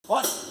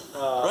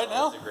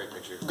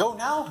picture. Go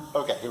now?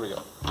 Okay, here we go.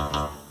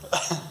 1,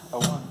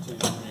 2, 3,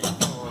 4.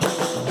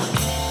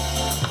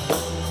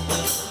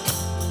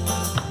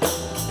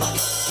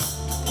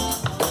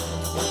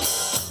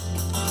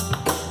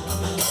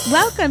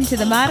 Welcome to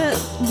the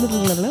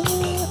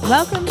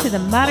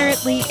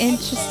moderately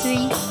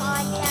interesting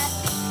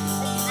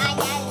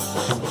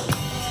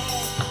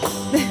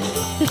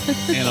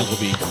And Uncle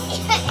B.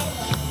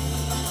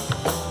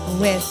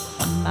 with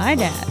my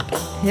dad,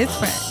 his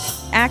friend.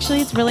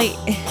 Actually, it's really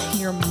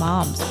your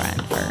mom's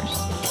friend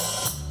first.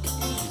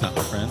 He's not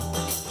my friend.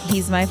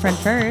 He's my friend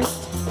first.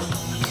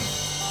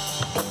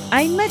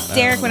 I met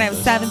Derek when I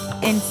was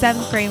in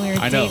seventh grade. We were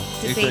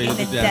debating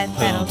the death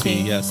penalty.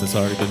 Yes, that's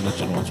already been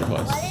mentioned once or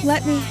twice.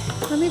 Let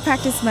me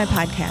practice my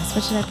podcast.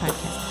 What should I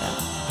podcast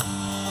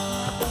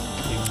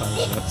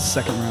about?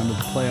 Second round of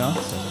the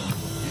playoffs.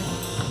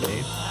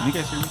 Dave, can you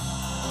guys hear me?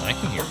 I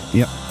can hear you.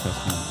 Yep.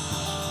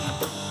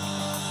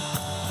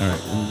 All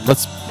right,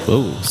 let's.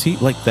 Oh, see,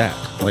 like that.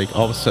 Like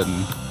all of a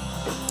sudden,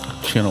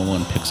 Channel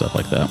 1 picks up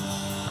like that.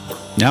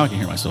 Now I can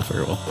hear myself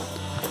very well.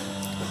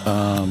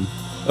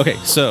 Okay,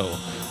 so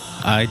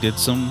I did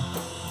some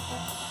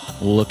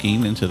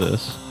looking into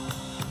this.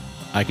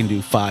 I can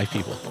do 5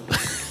 people.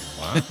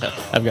 Wow.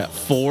 I've got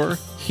 4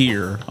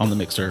 here on the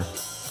mixer,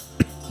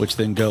 which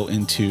then go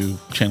into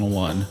Channel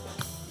 1,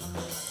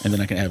 and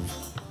then I can have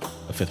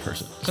a 5th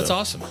person. That's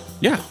awesome.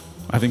 Yeah,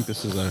 I think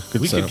this is a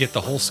good We setup. could get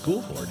the whole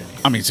school board in here.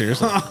 I mean,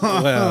 seriously.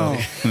 Well,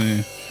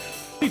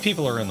 How many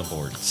people are on the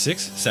board?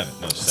 6? 7?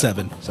 No,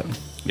 7. 7.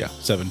 Yeah,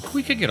 7.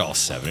 We could get all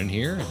 7 in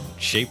here, and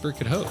Shaper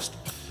could host.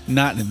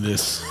 Not in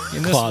this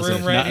In this closet.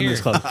 room right Not here. in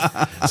this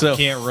closet. So, You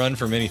can't run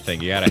from anything.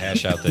 You got to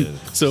hash out the.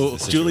 so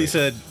the Julie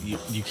situation.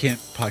 said you can't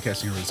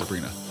podcast in here with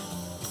Sabrina.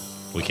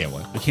 We can't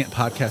what? We can't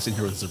podcast in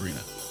here with Sabrina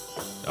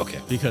Okay.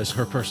 because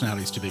her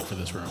personality is too big for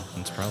this room.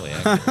 That's probably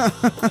accurate.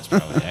 That's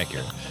probably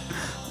accurate.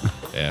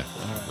 Yeah.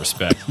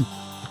 Respect.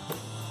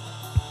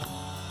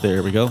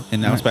 There we go.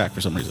 And now it's back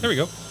for some reason. There we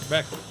go.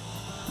 Back.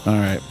 All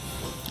right.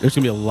 There's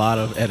going to be a lot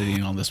of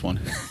editing on this one.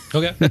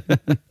 Okay.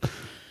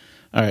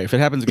 All right. If it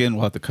happens again,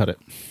 we'll have to cut it.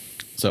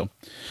 So,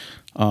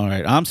 all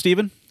right. I'm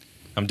Steven.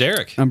 I'm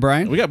Derek. I'm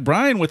Brian. We got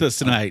Brian with us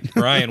tonight.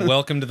 Brian,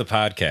 welcome to the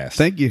podcast.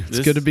 Thank you. It's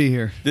good to be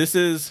here. This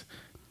is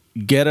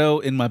ghetto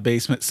in my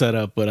basement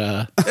setup, but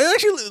it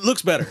actually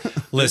looks better.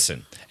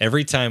 Listen,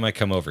 every time I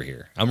come over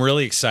here, I'm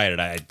really excited.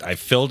 I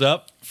filled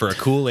up for a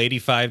cool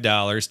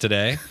 $85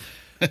 today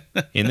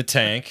in the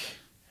tank.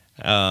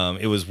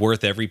 It was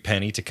worth every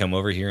penny to come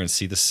over here and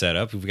see the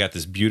setup. We've got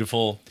this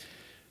beautiful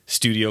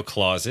studio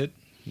closet.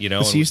 You know,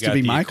 This and we've used to got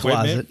be the my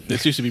equipment. closet.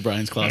 This used to be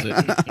Brian's closet.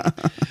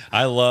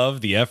 I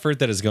love the effort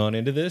that has gone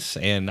into this,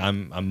 and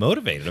I'm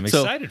motivated. I'm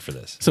excited for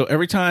this. So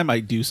every time I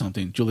do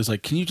something, Julie's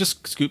like, "Can you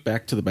just scoot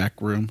back to the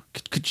back room?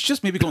 Could you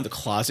just maybe go in the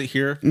closet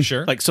here?"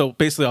 Sure. Like, so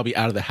basically, I'll be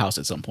out of the house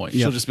at some point.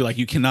 Yep. She'll just be like,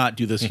 "You cannot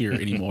do this here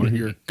anymore.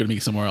 You're going to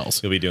be somewhere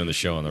else." You'll be doing the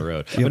show on the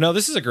road. But no,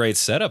 this is a great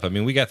setup. I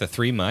mean, we got the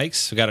 3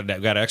 mics. We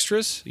got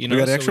extras. You know,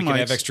 got so extra we can mics.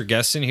 have extra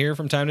guests in here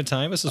from time to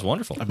time. This is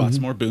wonderful. I bought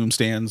some more boom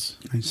stands.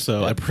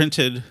 So I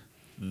printed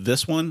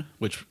this one,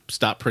 which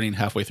stopped printing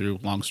halfway through.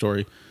 Long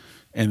story,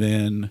 and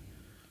then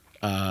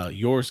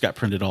yours got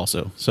printed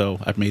also. So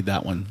I've made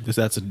that one because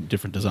that's a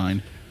different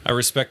design. I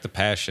respect the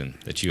passion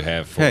that you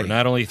have for Hey.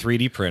 not only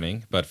 3D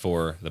printing, but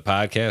for the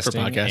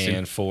podcasting,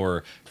 and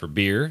for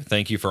beer.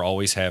 Thank you for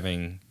always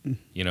having cool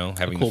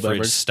the fridge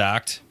beverage.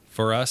 stocked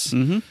for us.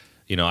 Mm-hmm.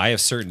 You know, I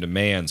have certain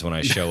demands when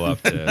I show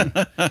up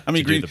to, I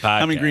mean, to do the podcast.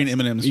 How many green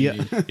M&Ms? Yeah.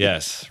 You need?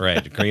 Yes,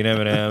 right. Green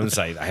M&Ms.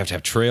 I have to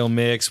have trail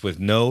mix with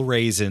no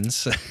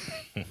raisins.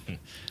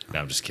 No,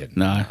 I'm just kidding.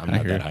 No, I'm I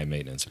not hear that you. high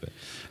maintenance, but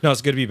no,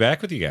 it's good to be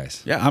back with you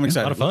guys. Yeah, I'm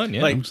excited. A lot of fun.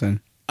 Yeah. Like, I'm excited.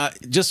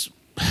 just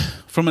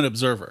from an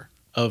observer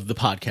of the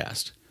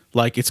podcast,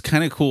 like it's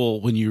kind of cool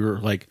when you're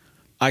like,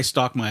 I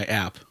stalk my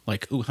app,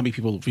 like, ooh, how many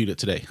people viewed it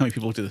today? How many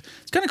people looked at it?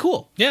 It's kind of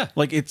cool. Yeah.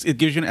 Like it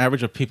gives you an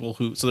average of people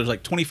who, so there's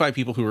like 25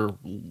 people who are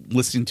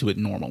listening to it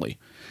normally.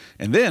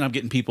 And then I'm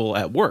getting people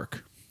at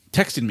work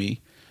texting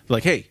me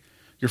like, hey,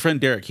 your friend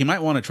Derek, he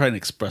might want to try an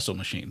espresso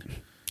machine.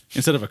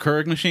 Instead of a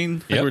Keurig machine,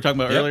 like Yep. we were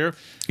talking about Yep. earlier,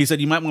 he said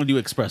you might want to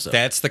do espresso.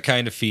 That's the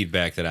kind of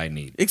feedback that I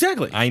need.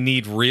 Exactly. I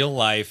need real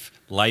life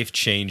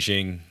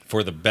changing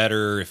for the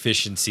better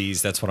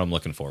efficiencies. That's what I'm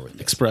looking for with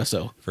this,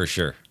 espresso. for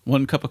sure.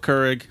 1 cup of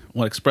Keurig,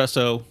 1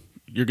 espresso,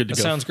 you're good to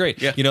That go. sounds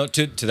great. Yeah. You know,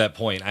 to that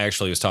point, I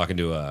actually was talking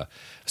to a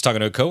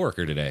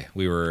coworker today.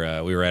 We were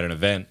at an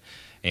event,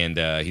 and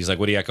he's like,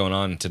 "What do you got going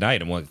on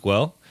tonight?" I'm like,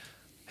 "Well,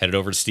 headed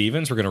over to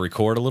Stevens. We're going to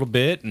record a little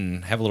bit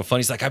and have a little fun."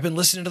 He's like, "I've been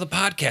listening to the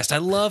podcast. I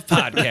love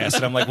podcasts."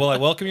 And I'm like, "Well, I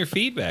welcome your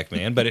feedback,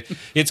 man. But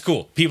it's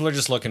cool. People are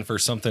just looking for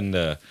something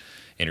to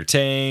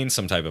entertain,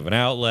 some type of an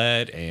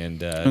outlet,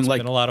 and it's like,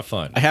 been a lot of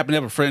fun." I happen to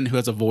have a friend who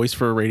has a voice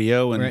for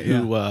radio and Right,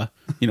 who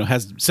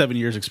has 7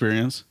 years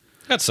experience.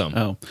 Got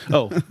some.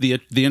 The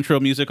intro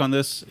music on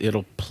this,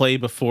 it'll play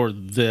before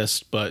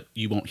this, but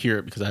you won't hear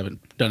it because I haven't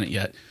done it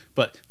yet.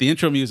 But the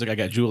intro music, I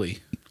got Julie.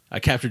 I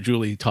captured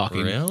Julie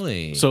talking.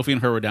 Really? Sophie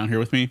and her were down here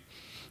with me,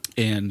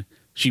 and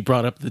she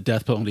brought up the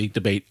death penalty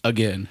debate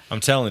again. I'm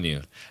telling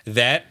you,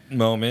 that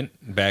moment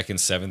back in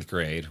 7th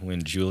grade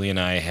when Julie and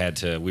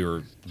I we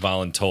were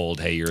voluntold,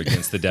 hey, you're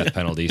against the death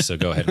penalty, so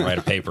go ahead and write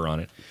a paper on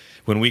it.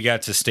 When we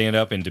got to stand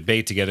up and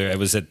debate together, it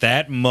was at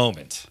that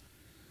moment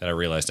that I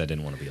realized I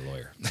didn't want to be a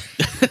lawyer.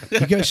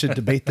 You guys should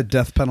debate the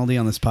death penalty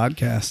on this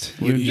podcast.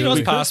 You know,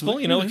 it's possible.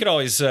 You know, we could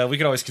always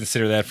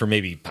consider that for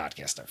maybe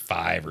podcast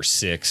 5 or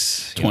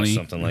 6, 20,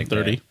 something like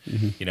 30. that.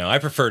 Mm-hmm. You know, I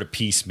prefer to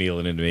piecemeal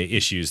it into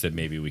issues that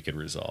maybe we could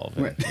resolve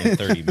in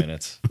 30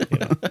 minutes,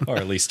 or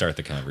at least start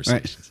the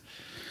conversations.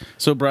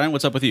 So, Brian,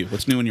 what's up with you?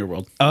 What's new in your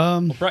world?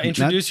 Brian,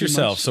 introduce too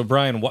yourself. much. So,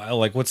 Brian,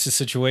 what's the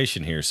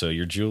situation here? So,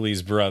 you're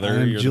Julie's brother.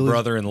 I'm You're Julie's- the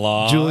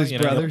brother-in-law. Julie's you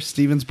know, brother,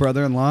 Steven's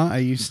brother-in-law. I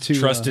used to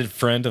trusted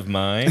friend of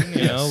mine.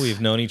 You know, we've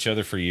known each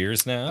other for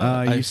years now.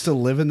 I used to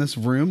live in this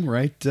room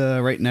right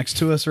next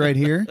to us, right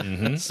here.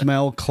 Mm-hmm. It's my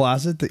old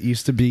closet that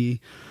used to be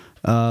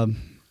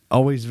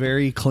always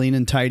very clean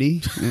and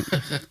tidy.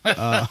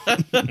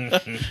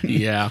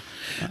 Yeah.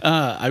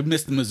 I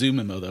missed the Mizzou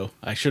memo, though.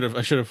 I should have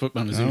put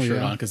my Mizzou shirt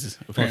on because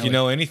Well, if you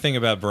know anything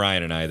about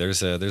Brian and I,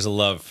 there's a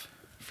love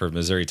for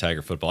Missouri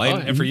Tiger football,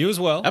 and for you as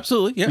well.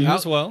 Absolutely, yeah. You out,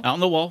 as well. Out on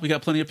the wall, we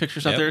got plenty of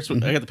pictures out Yep.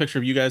 there. I got the picture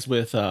of you guys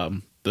with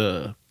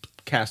the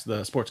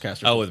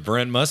sportscaster. Oh, with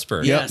Brent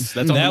Musburn. Yes,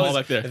 that's on the wall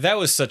back there. That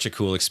was such a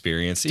cool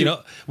experience. You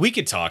know, we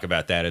could talk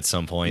about that at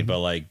some point, but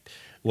like,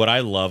 what I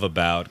love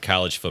about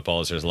college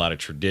football is there's a lot of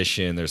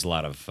tradition. There's a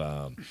lot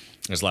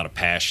of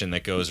passion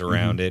that goes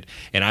around it,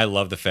 and I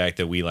love the fact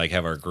that we like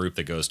have our group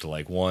that goes to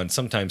like 1,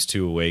 sometimes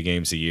 2 away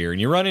games a year,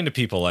 and you run into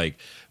people like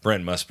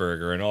Brent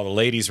Musburger, and all the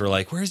ladies were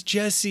like, "Where's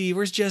Jesse?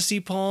 Where's Jesse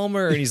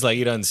Palmer?" And he's like,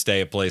 "He doesn't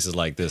stay at places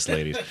like this,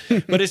 ladies."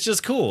 But it's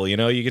just cool, you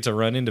know. You get to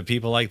run into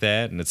people like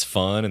that, and it's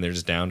fun, and they're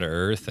just down to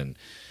earth, and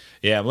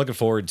yeah, I'm looking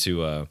forward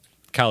to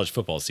college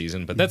football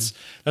season. But that's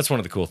one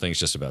of the cool things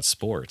just about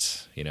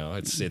sports. You know,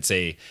 it's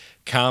a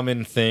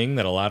common thing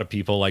that a lot of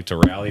people like to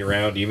rally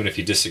around, even if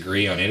you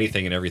disagree on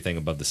anything and everything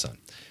above the sun.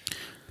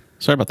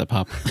 Sorry about that,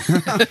 Pop.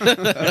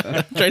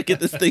 Trying to get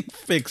this thing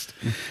fixed.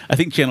 I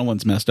think Channel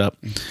 1's messed up.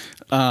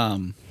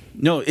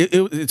 No,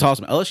 it's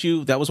awesome.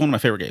 LSU, that was one of my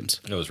favorite games.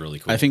 It was really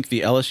cool. I think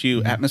the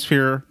LSU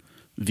atmosphere,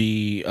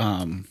 the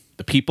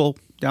people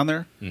down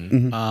there.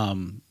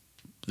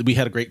 We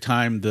had a great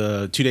time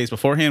the 2 days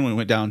beforehand when we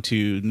went down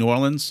to New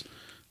Orleans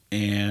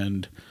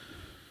and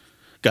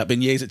got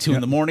beignets at 2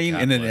 in the morning,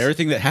 God and then bless.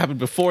 everything that happened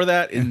before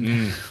that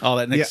and all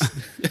that next.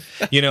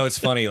 You know, it's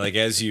funny. Like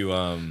as you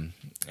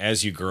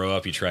grow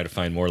up, you try to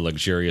find more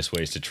luxurious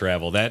ways to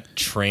travel. That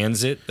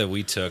transit that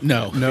we took,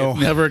 No, No.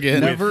 never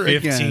again. Never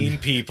 15 again.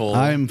 people.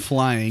 I'm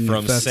flying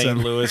from if that's St. ever-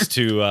 Louis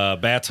to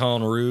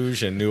Baton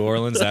Rouge and New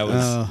Orleans. That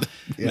was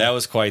yeah. that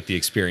was quite the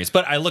experience.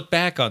 But I look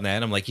back on that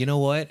and I'm like, you know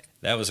what?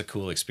 That was a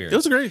cool experience. It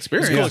was a great It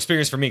experience. was a cool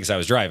experience for me because I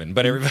was driving,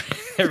 but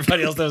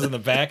everybody else that was in the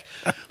back.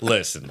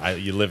 Listen,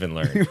 you live and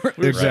learn.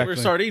 We Exactly. were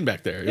sardine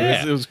back there.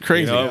 Yeah. It was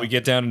crazy. You know, we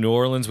get down to New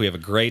Orleans, we have a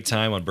great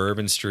time on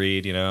Bourbon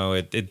Street. You know,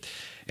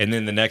 and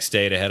then the next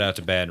day to head out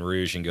to Baton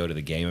Rouge and go to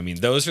the game. I mean,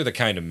 those are the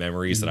kind of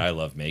memories that I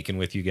love making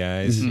with you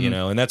guys. You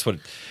know, and that's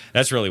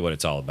really what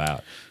it's all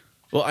about.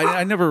 Well,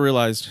 I never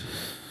realized.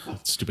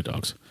 Stupid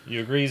dogs. You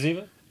agree,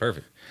 Ziva?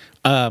 Perfect.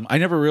 I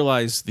never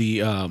realized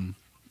the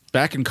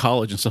back in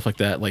college and stuff like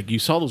that. Like you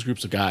saw those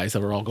groups of guys that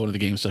were all going to the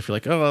game and stuff. You're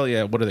like, oh well,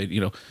 yeah, what are they? You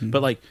know,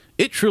 but like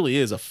it truly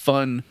is a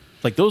fun.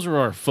 Like those are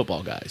our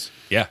football guys.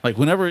 Yeah. Like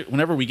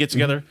whenever we get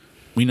together,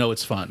 we know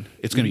it's fun.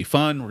 It's gonna be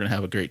fun. We're gonna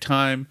have a great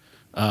time.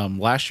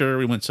 Last year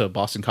we went to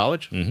Boston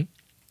College.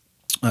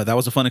 That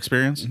was a fun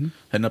experience.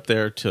 Heading up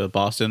there to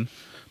Boston.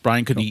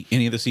 Brian couldn't eat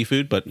any of the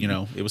seafood, but you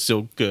know it was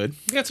still good.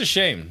 That's a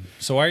shame.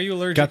 So why are you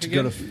allergic? Got to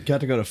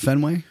again? go to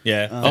Fenway.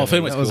 Yeah. Oh,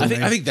 Fenway! that was I think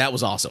amazing. that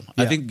was awesome.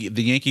 I think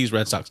the Yankees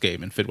Red Sox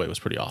game in Fenway was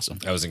pretty awesome.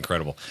 That was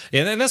incredible.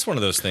 Yeah, and that's one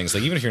of those things.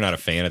 Like even if you're not a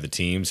fan of the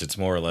teams, it's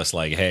more or less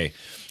like, hey,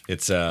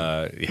 it's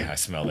yeah, I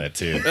smell that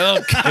too. Oh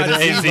God,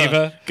 Hey,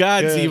 Ziva.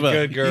 God, Good- Ziva,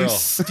 good girl. you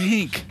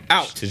stink.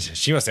 Out.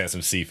 She must have had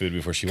some seafood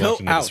before she Go walked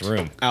into out. this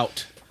room.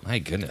 Out. My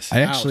goodness.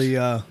 I actually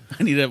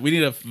We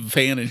need a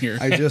fan in here.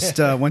 I just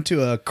went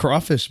to a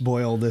crawfish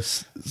boil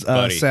this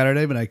Buddy.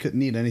 Saturday, but I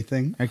couldn't eat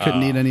anything. I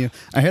couldn't eat any.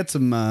 I had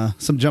some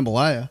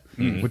jambalaya,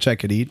 which I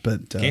could eat,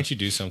 but Can't you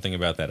do something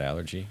about that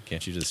allergy?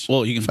 Can't you just?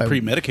 Well, you can I-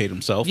 pre-medicate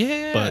himself.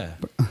 yeah.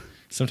 But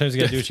Sometimes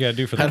you got to do what you got to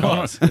do for the I don't,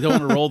 cause. I don't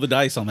want to roll the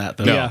dice on that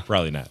though. No,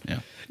 probably not. Yeah.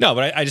 No,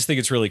 but I just think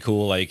it's really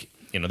cool. Like,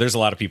 you know, there's a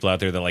lot of people out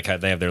there that like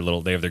they have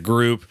their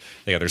group,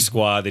 they have their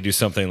squad, they do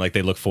something like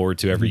they look forward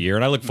to every year,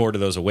 and I look forward to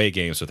those away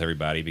games with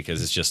everybody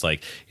because it's just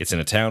like it's in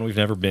a town we've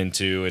never been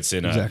to, it's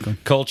in Exactly. a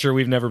culture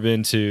we've never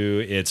been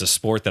to, it's a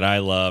sport that I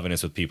love, and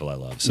it's with people I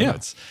love. So Yeah.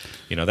 it's,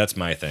 you know, that's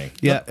my thing.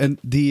 yeah. And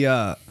the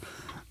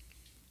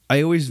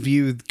I always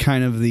viewed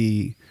kind of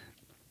the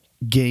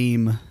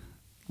game,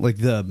 like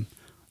the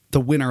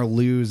win or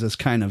lose, as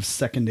kind of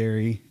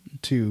secondary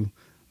to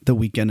the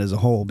weekend as a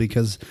whole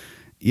because,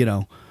 you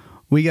know,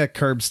 we got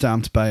curb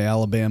stomped by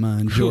Alabama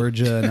and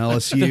Georgia and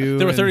LSU.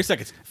 There were and- 30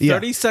 seconds. Yeah.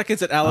 30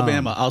 seconds at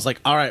Alabama. I was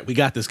like, all right, we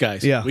got this,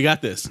 guys. Yeah. We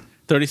got this.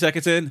 30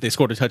 seconds in, they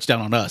scored a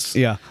touchdown on us.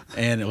 Yeah.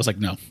 And it was like,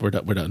 no, we're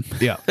done. We're done.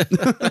 Yeah.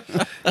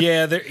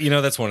 Yeah,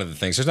 that's one of the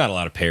things. There's not a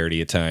lot of parity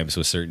at times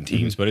with certain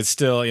teams, but it's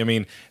still. I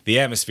mean,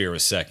 the atmosphere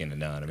was second to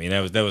none. I mean,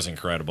 that was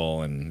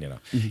incredible, and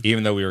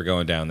even though we were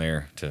going down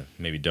there to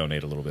maybe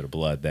donate a little bit of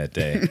blood that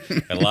day,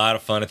 had a lot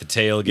of fun at the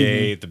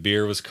tailgate. The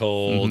beer was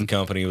cold, the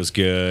company was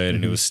good,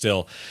 and it was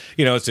still,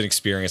 it's an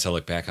experience. I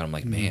look back on, I'm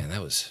like, man,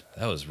 that was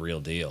real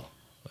deal.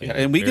 Like, Yeah,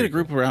 and we get very a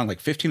group around like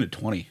 15 to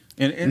 20,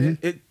 and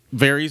it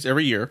varies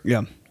every year.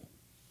 Yeah.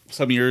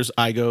 Some years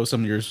I go,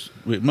 some years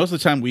most of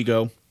the time we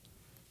go.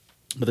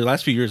 But the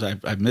last few years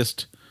I've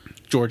missed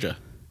Georgia.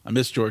 I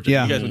missed Georgia.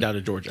 Yeah. You guys went down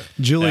to Georgia.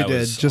 Julie That did.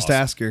 was Just awesome.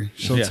 ask her.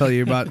 She'll Yeah. tell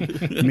you about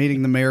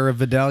meeting the mayor of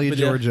Vidalia,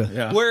 Georgia.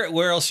 Yeah.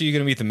 Where else are you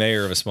going to meet the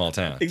mayor of a small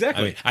town?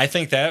 Exactly. I mean, I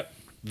think that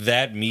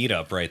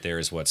meetup right there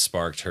is what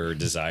sparked her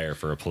desire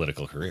for a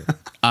political career.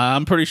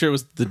 I'm pretty sure it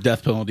was the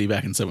death penalty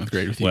back in 7th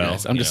grade with you Well,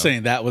 guys. I'm just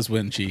saying that was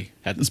when she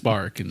had the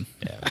spark. And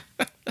Yeah.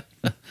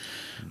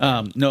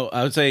 no,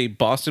 I would say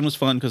Boston was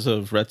fun because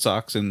of Red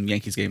Sox and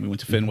Yankees game. We went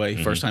to Fenway,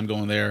 first time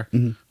going there.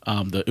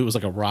 It was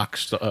like a rock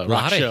A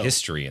lot show. of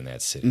history in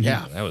that city.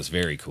 Yeah. That was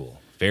very cool.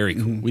 Very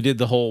cool. We did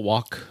the whole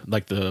walk,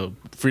 like the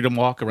Freedom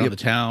Walk around the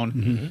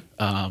town.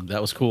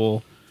 That was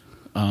cool.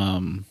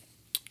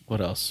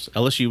 What else?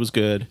 LSU was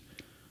good.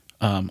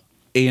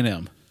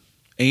 A&M.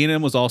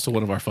 A&M was also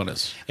one of our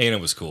funnest. And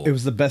it was cool. It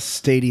was the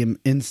best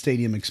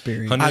in-stadium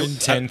experience.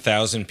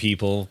 110,000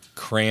 people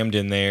crammed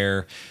in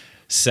there.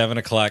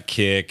 7:00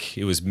 kick.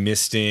 It was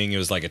misting. It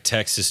was like a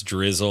Texas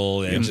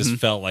drizzle. And it just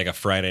felt like a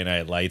Friday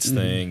Night Lights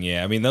thing.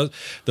 Yeah, I mean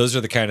those are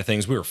the kind of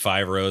things. We were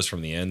 5 rows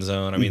from the end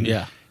zone. I mean,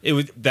 Yeah. it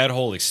was that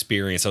whole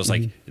experience. I was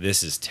like,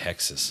 this is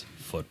Texas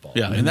football.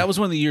 Yeah, and that was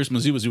one of the years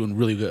Mizzou was doing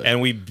really good.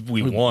 And we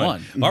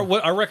won.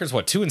 Our record's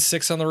what,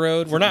 2-6 on the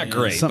road. We're not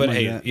great, Something but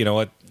like hey, that. you know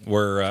what?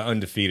 We're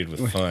undefeated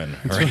with fun,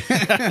 right?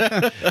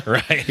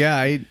 Right. Yeah,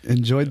 I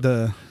enjoyed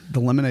the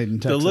lemonade in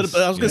Texas.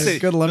 I was going to say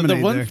good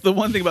lemonade there. the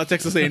one thing about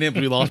Texas A&M,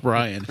 we lost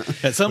Brian.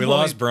 At some We point,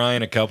 lost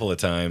Brian a couple of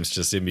times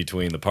just in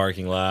between the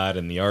parking lot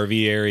and the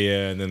RV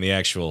area and then the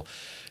actual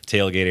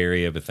tailgate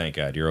area, but thank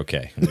God you're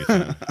okay.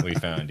 We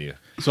found you.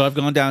 So I've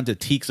gone down to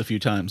Teeks a few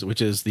times,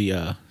 which is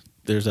the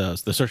the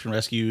search and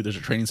rescue. There's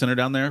a training center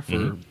down there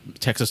for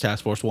Texas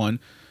Task Force 1,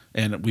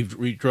 and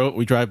we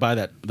drive by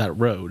that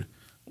road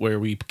where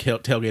we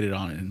tailgated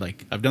on it, and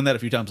like I've done that a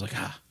few times. Like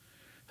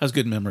has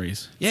good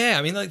memories. Yeah,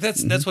 I mean, like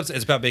that's what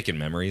it's about, making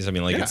memories. I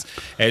mean, like it's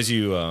as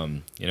you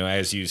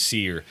as you see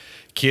your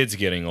kids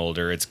getting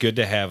older, it's good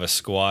to have a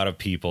squad of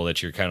people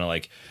that you're kind of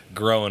like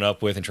growing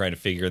up with and trying to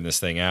figure this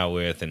thing out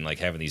with, and like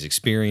having these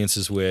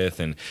experiences with,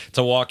 and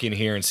to walk in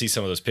here and see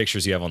some of those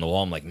pictures you have on the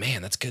wall. I'm like,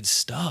 man, that's good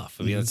stuff.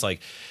 I mean, it's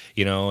like,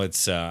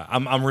 it's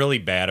I'm really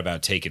bad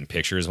about taking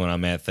pictures when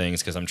I'm at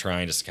things because I'm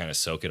trying just to kind of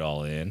soak it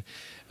all in.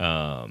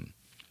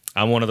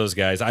 I'm one of those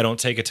guys. I don't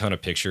take a ton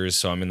of pictures,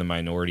 so I'm in the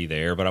minority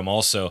there, but I'm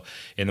also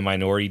in the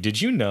minority.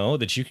 Did you know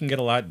that you can get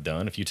a lot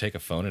done if you take a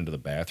phone into the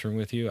bathroom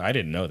with you? I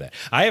didn't know that.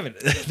 I haven't.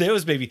 That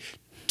was maybe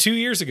 2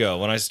 years ago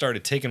when I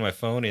started taking my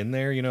phone in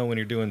there, when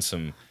you're doing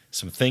some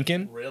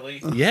thinking.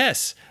 Really?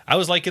 Yes. I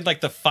was like in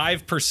like the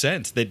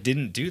 5% that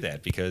didn't do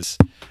that because,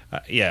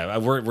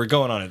 we're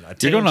going on a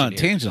tangent. You're going on a here.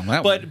 tangent on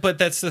that one. But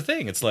that's the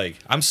thing. It's like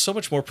I'm so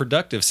much more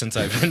productive since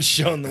I've been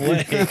shown the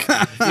way.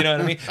 You know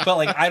what I mean? But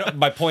like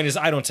my point is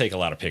I don't take a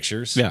lot of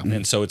pictures. Yeah.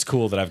 And so it's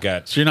cool that I've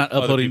got. So you're not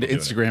other uploading to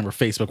people doing it. Instagram or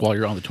Facebook while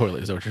you're on the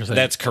toilet. Is that what you're saying?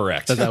 That's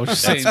correct. Is that what you're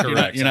saying? That's You're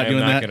not- correct. you're not doing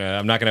that?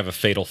 I'm not gonna have a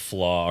fatal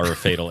flaw or a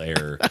fatal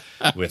error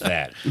with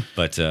that.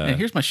 But And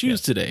here's my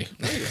shoes today.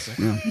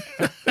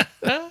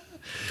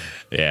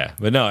 yeah,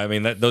 but no, I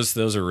mean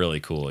those are really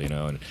cool,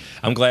 and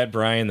I'm glad,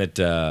 Brian, that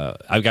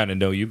I've gotten to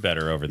know you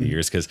better over the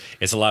years because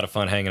it's a lot of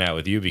fun hanging out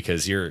with you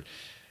because you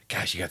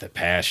got that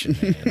passion,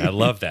 man. I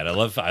love that.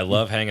 I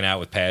love hanging out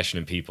with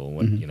passionate people.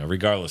 When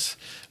regardless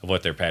of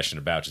what they're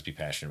passionate about, just be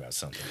passionate about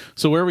something.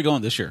 So where are we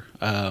going this year?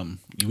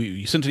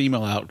 You sent an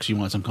email out because you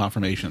want some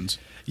confirmations.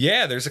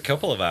 Yeah, there's a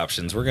couple of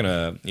options. We're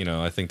gonna,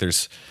 I think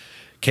there's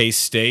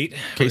K-State.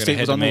 K-State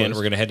was on the list.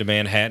 We're going to head to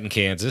Manhattan,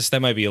 Kansas.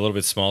 That might be a little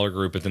bit smaller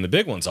group, but then the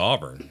big one's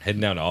Auburn. Heading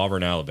down to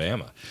Auburn,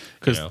 Alabama.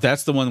 Because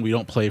that's the one we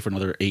don't play for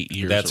another 8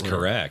 years. That's or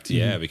whatever. correct.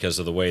 Yeah, because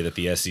of the way that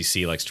the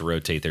SEC likes to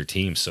rotate their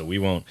teams. So we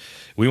won't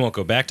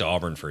go back to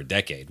Auburn for a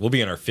decade. We'll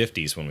be in our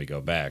 50s when we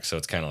go back. So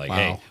it's kind of like,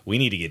 hey, we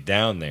need to get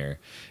down there.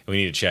 We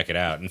need to check it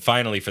out. And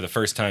finally, for the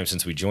first time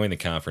since we joined the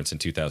conference in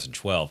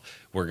 2012,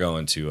 we're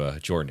going to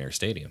Jordan Air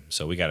Stadium.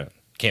 So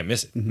can't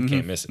miss it.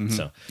 Can't miss it.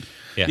 So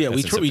Yeah, that's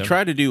we in September.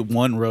 try to do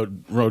one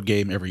road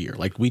game every year.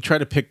 Like we try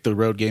to pick the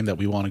road game that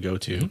we want to go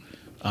to.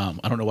 I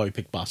don't know why we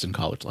picked Boston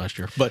College last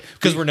year, but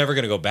because we're never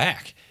going to go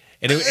back.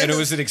 And it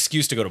was an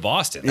excuse to go to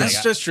Boston.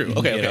 That's just true.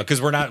 Okay,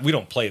 because we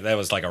don't play. That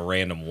was like a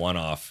random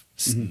one-off,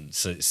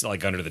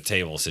 like under the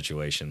table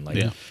situation.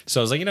 Like,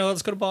 so I was like,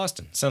 let's go to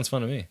Boston. Sounds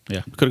fun to me.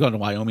 Yeah, could have gone to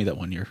Wyoming that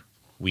one year.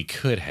 We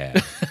could have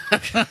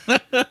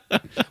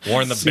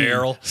worn the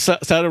barrel.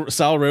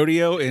 Saw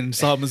rodeo and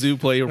saw Mizzou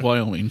play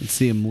Wyoming.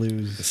 See him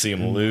lose. See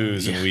them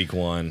lose in week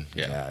 1.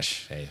 Yeah.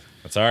 Gosh, hey,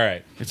 That's all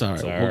right. It's all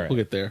right. It's We'll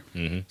get there.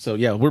 So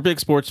yeah, we're big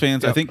sports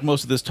fans. I think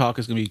most of this talk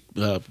is going to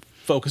be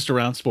focused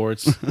around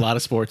sports. A lot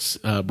of sports.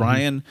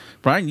 Brian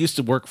used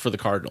to work for the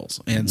Cardinals,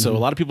 and so a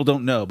lot of people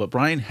don't know, but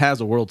Brian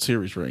has a World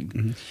Series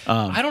ring.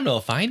 I don't know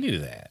if I knew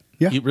that.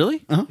 Yeah. You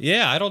really?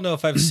 Yeah, I don't know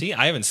if I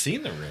haven't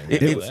seen the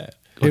ring. I know that.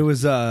 It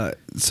was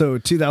so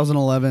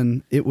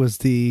 2011. It was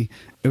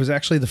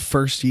actually the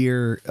first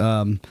year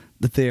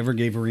that they ever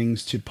gave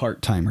rings to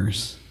part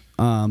timers.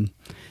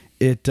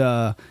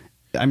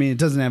 I mean, it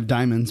doesn't have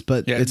diamonds,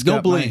 but Yeah, it's no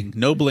got bling,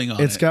 no bling on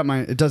it. It's got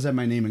it does have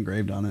my name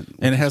engraved on it,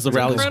 and it has the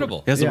rally.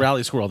 incredible. It has the Yeah.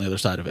 rally squirrel on the other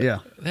side of it. Yeah.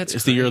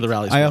 It's the year of the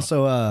rally squirrel. I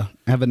also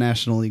have a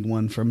National League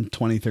one from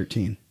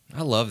 2013.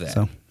 I love that.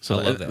 So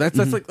I love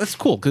that. that's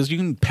cool because you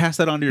can pass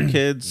that on to your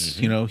kids.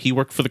 You know, he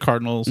worked for the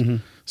Cardinals,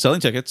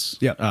 selling tickets.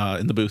 Yeah.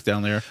 In the booth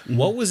down there.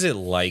 What was it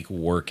like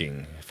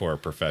working for a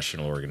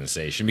professional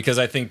organization? Because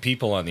I think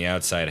people on the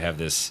outside have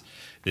this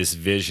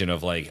vision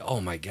of like, oh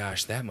my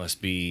gosh, that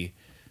must be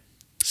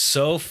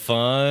so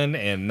fun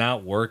and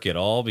not work at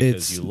all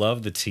because you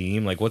love the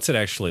team. Like, what's it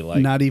actually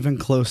like? Not even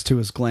close to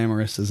as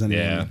glamorous as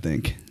anyone would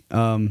think.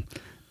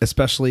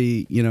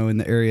 Especially, in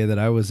the area that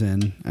I was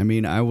in. I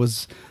mean, I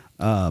was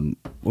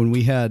when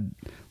we had,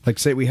 like,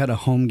 say we had a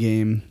home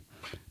game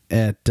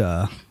at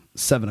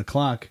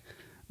 7:00.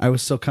 I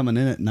was still coming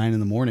in at 9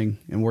 a.m.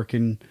 and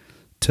working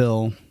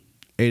till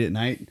 8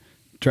 p.m,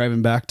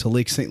 driving back to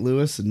Lake St.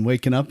 Louis and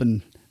waking up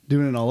and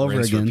doing it all over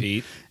Rinse, again.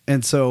 repeat.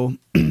 And so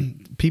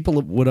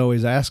people would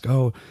always ask,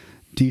 "Oh,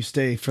 do you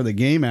stay for the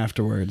game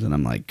afterwards?" And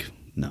I'm like,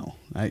 "No,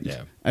 I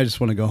just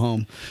want to go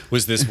home."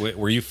 Was this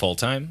were you full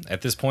time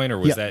at this point, or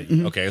was Yeah. that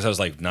okay? So I was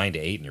like 9 to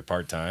 8, and you're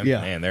part time. Yeah.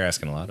 Man, they're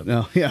asking a lot of you.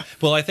 No, yeah.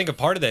 Well, I think a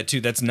part of that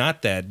too. That's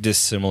not that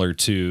dissimilar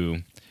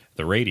to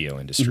the radio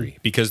industry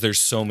because there's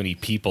so many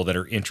people that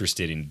are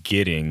interested in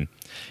getting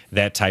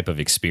that type of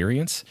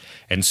experience,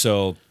 and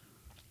so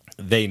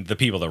the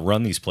people that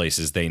run these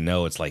places, they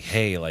know it's like,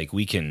 hey, like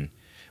we can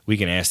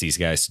ask these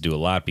guys to do a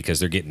lot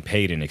because they're getting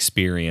paid in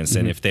experience,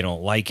 and if they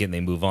don't like it and they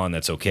move on,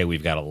 that's okay.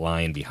 We've got a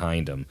line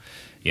behind them,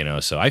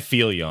 So I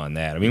feel you on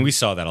that. I mean, we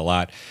saw that a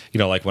lot.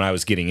 Like when I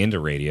was getting into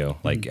radio,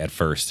 like at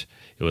first,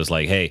 it was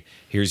like, hey,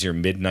 here's your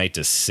midnight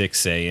to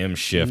 6 a.m.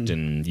 shift,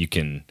 and you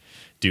can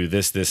do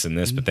this, this, and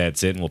this, but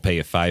that's it, and we'll pay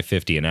you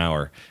 $5.50 an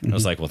hour. And I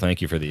was like, well,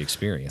 thank you for the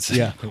experience.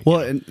 Yeah. Well,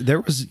 and there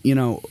was,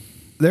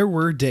 there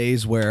were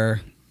days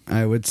where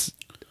I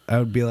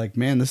would be like,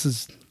 man, this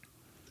is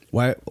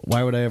why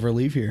would I ever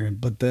leave here?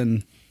 But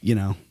then,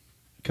 it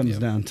comes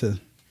down to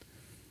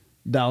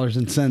dollars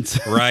and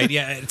cents. Right.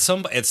 Yeah. At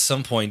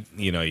some point,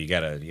 you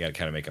gotta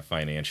kind of make a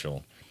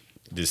financial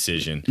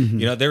decision.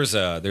 There's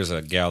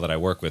a gal that I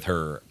work with.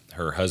 Her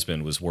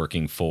husband was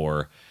working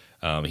for.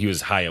 He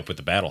was high up with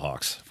the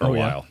Battlehawks for a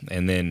while.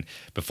 And then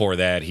before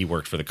that, he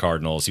worked for the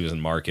Cardinals. He was in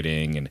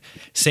marketing and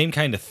same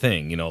kind of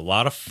thing. A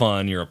lot of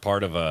fun. You're a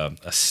part of a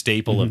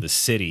staple of the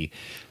city,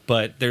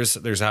 but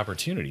there's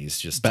opportunities.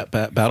 Just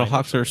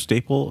Battlehawks are a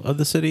staple of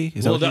the city.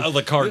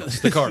 The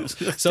Cardinals.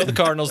 So the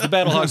Cardinals, the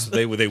Battlehawks,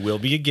 they will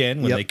be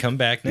again when they come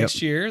back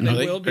next year.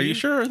 They will be. Are you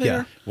sure?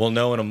 Yeah. We'll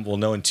know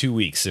in 2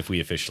 weeks if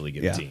we officially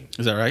get a team.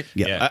 Is that right?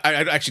 Yeah. I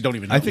actually don't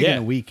even know. I think in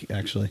a week,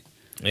 actually.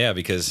 Yeah,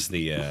 because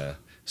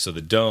so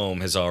the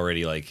Dome has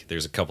already,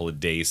 there's a couple of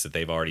days that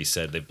they've already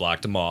said they've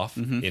blocked them off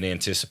in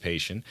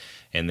anticipation,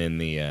 and then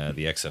the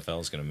XFL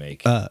is going to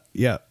make.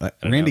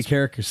 Randy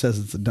Carricker says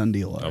it's a done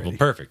deal already. Oh, well,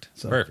 perfect.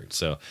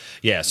 So,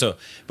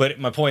 but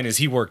my point is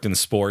he worked in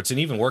sports and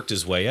even worked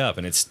his way up,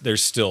 and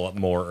there's still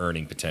more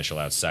earning potential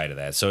outside of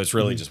that. So it's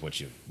really just what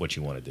you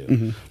want to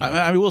do.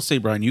 I will say,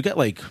 Brian, you got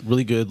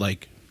really good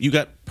you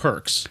got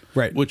perks,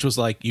 right? Which was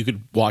you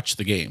could watch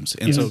the games,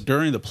 and so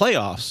during the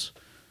playoffs.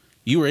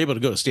 You were able to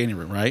go to standing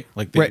room, right?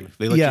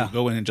 They let you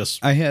go in and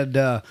just. I had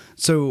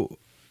so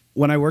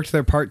when I worked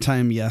there part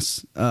time,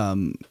 yes,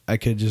 I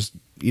could just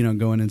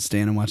go in and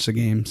stand and watch the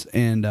games.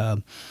 And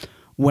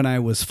when I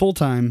was full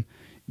time,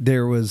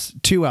 there was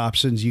two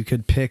options. You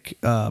could pick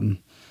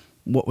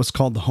what was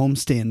called the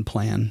homestand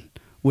plan,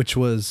 which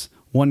was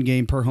one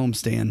game per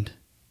homestand.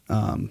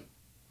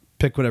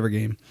 Pick whatever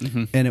game,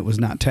 and it was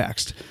not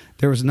taxed.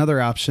 There was another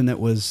option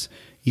that was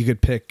you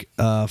could pick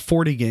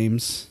 40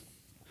 games.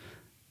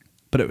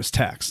 But it was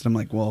taxed. I'm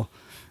like, well,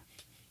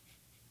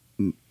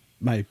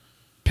 my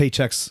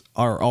paychecks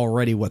are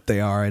already what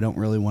they are. I don't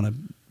really want to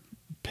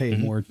pay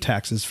more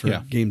taxes for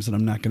games that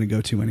I'm not going to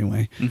go to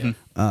anyway.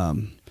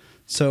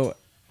 So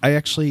I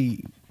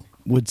actually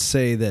would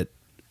say that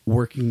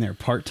working there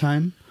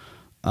part-time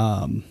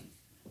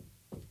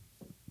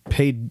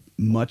paid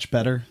much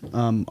better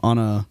on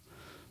a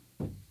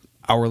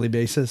hourly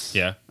basis.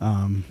 Yeah.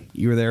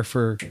 You were there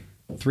for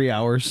 3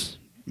 hours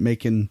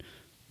making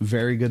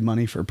very good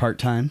money for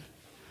part-time.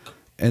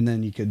 And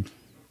then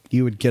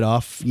you would get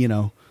off,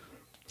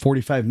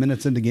 45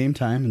 minutes into game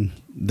time, and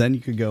then you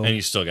could go. And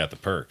you still got the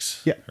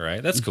perks. Yeah.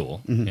 Right? That's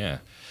cool. Yeah.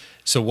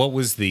 So what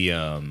was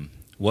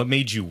what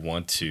made you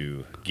want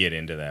to get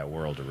into that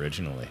world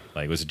originally?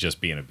 Was it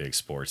just being a big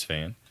sports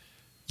fan?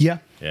 Yeah.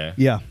 Yeah.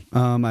 Yeah.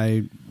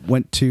 I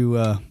went to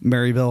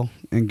Maryville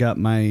and got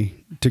my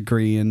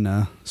degree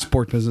in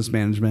sport business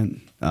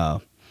management.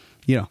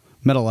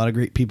 Met a lot of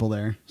great people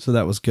there, so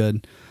that was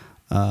good.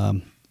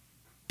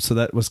 So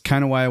that was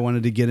kind of why I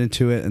wanted to get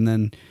into it. And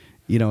then,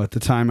 at the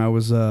time I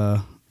was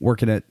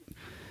working at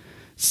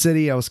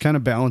City, I was kind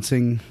of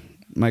balancing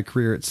my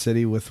career at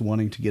City with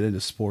wanting to get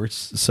into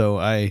sports. So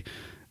I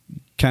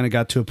kind of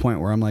got to a point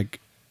where I'm like,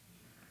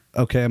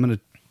 okay, I'm going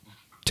to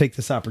take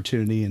this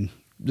opportunity and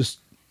just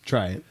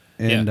try it.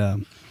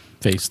 And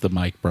Face the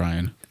mic,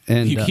 Brian.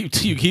 And you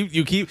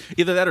keep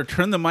either that or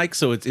turn the mic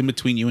so it's in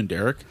between you and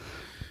Derek.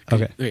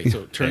 okay.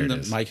 So turn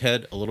the mic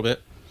head a little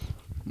bit.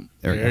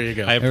 There you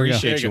go. I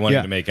appreciate you wanting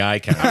Yeah. to make eye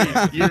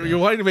contact. You're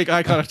wanting to make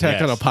eye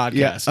contact Yes. on a podcast.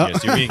 Yes,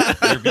 you're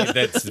being,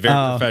 that's very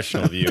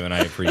professional of you, and I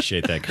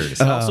appreciate that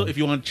courtesy. Also, if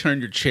you want to turn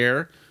your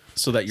chair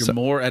so that you're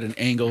more at an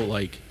angle,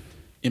 like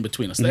in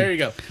between us. There you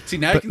go. See,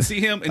 now you can see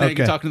him, and now you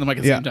can Okay. talk to the mic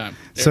at the same time.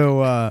 There.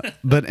 So,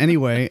 but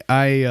anyway,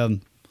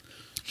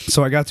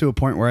 so I got to a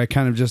point where I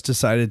kind of just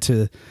decided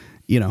to,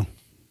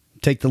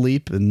 take the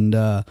leap, and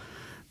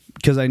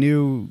because I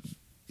knew,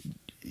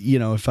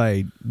 if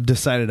I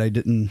decided I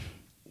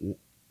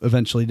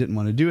eventually didn't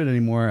want to do it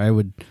anymore, I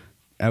would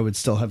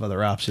still have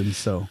other options.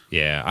 So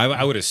Yeah,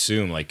 I would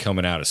assume like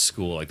coming out of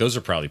school, like those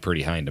are probably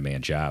pretty high in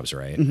demand jobs,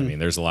 right? I mean,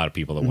 there's a lot of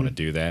people that want to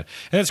do that,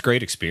 and it's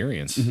great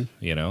experience,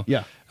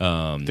 yeah,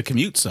 The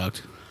commute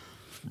sucked.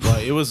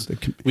 But it was.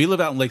 We live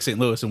out in Lake St.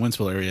 Louis in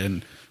Wentzville area,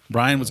 and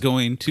Brian was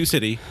going to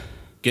City,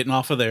 getting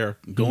off of there,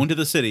 going to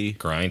the city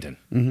grinding.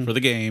 for the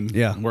game,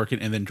 Yeah. and working,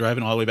 and then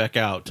driving all the way back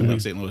out to Lake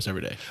St. Louis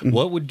every day.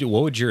 What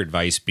would your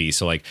advice be?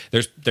 So like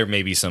there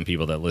may be some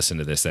people that listen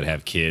to this that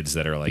have kids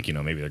that are like,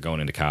 maybe they're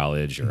going into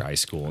college or high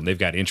school and they've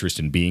got interest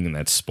in being in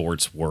that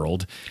sports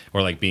world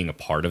or like being a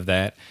part of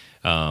that.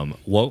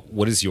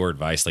 What is your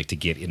advice like to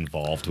get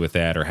involved with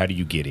that, or how do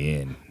you get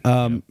in?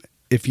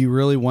 if you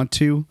really want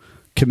to,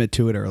 commit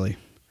to it early.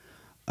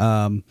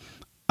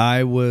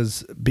 I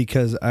was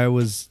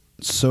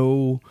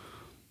so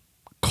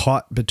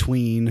caught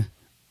between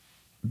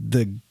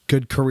the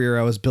good career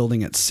I was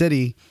building at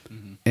City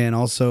and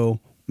also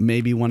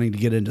maybe wanting to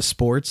get into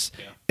sports.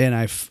 Yeah.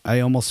 And I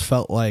almost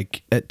felt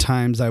like at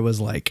times I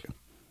was like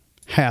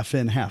half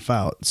in, half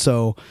out.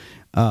 So,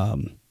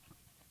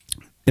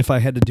 if I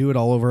had to do it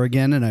all over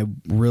again and I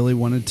really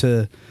wanted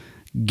to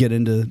get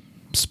into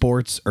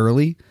sports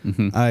early,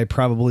 I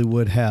probably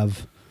would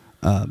have,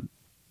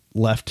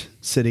 left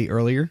City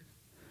earlier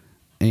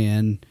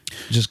and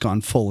just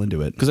gone full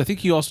into it. Because I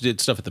think you also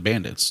did stuff at the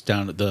Bandits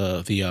down at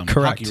the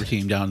Correct. hockey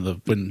team down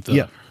when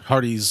the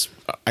Hardy's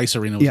ice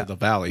arena was at the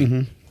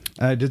Valley.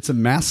 I did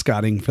some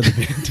mascotting for the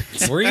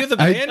Bandits. Were you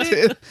the I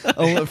bandit?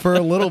 did for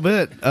a little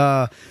bit.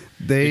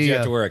 Did you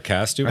have to wear a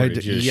costume, or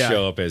did you just yeah.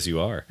 show up as you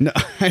are? No,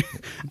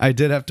 I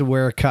did have to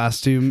wear a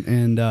costume,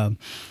 and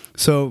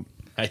so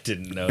I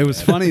didn't know. it was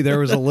that. funny. There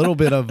was a little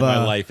bit of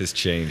My life has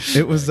changed.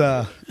 It was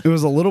a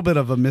little bit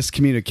of a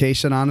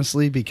miscommunication,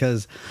 honestly,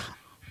 because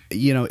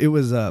it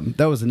was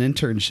that was an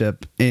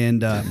internship,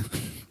 and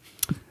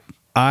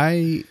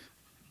I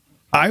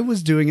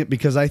was doing it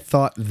because I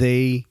thought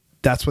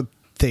that's what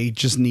they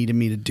just needed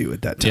me to do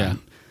at that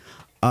time.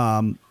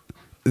 Yeah.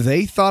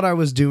 They thought I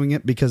was doing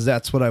it because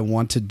that's what I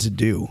wanted to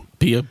do.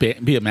 Be a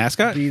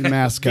mascot. Be the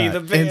mascot. Be the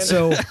bandit.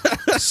 And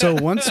so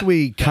once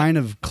we kind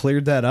of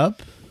cleared that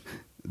up,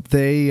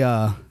 they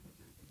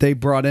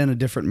brought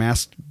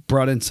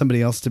in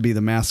somebody else to be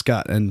the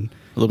mascot, and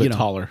a little bit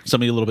taller.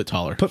 Somebody a little bit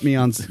taller. put me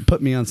on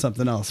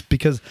something else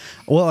because,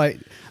 well, I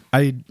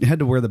had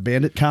to wear the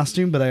bandit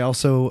costume, but I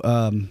also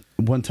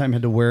one time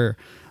had to wear,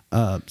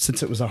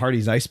 since it was a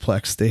Hardy's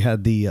Iceplex, they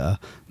had the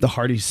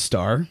Hardy's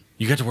star.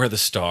 You got to wear the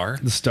star.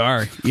 The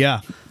star,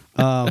 yeah.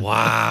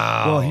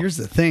 Wow. Well, here's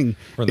the thing: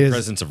 We're in the is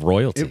presence of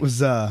royalty. it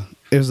was a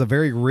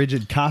very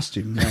rigid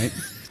costume, right?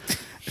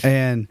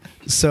 And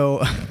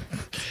so,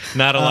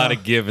 not a lot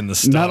of give in the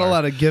star. not a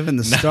lot of giving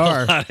the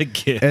star. Not a lot of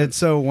give. And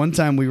so one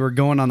time we were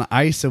going on the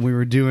ice and we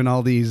were doing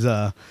all these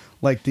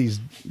these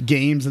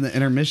games in the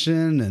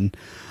intermission, and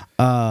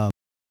Now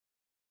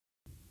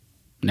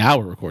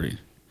we're recording.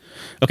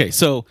 Okay,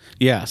 so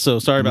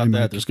sorry about My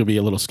that. mic. There's going to be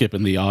a little skip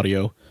in the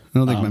audio. I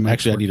don't think my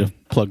mic's actually, I need to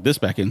plug this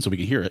back in so we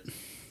can hear it.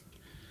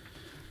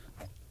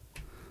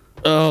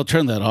 Oh,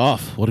 turn that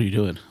off. What are you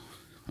doing?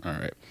 All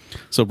right.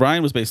 So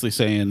Brian was basically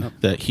saying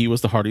that he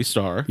was the Hardy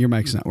star. your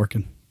mic's not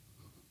working.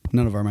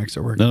 None of our mics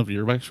are working. None of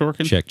your mics are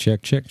working?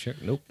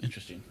 Check. Nope.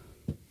 Interesting.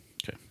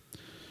 Okay.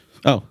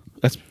 Oh,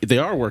 they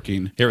are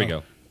working. Here we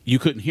go. You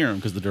couldn't hear them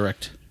because the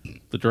direct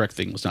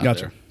thing was not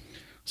Gotcha. there.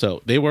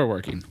 So they were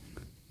working.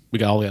 We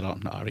got all that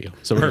on audio.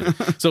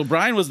 So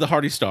Brian was the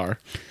Hardy star.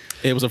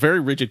 It was a very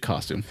rigid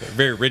costume.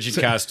 Very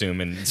rigid costume,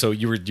 and so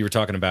you were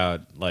talking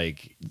about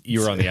like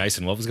you were on the ice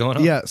and what was going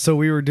on? Yeah, so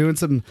we were doing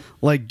some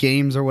like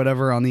games or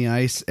whatever on the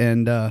ice,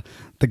 and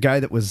the guy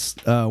that was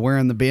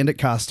wearing the bandit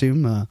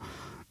costume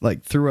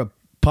like threw a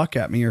puck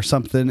at me or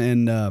something,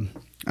 and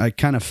I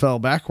kind of fell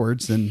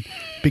backwards, and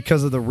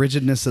because of the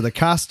rigidness of the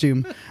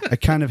costume, I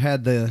kind of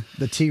had the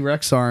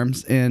T-Rex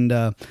arms, and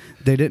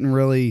they didn't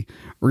really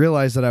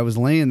realize that I was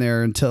laying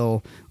there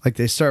until like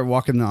they started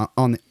walking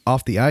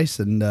off the ice,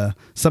 and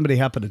somebody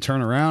happened to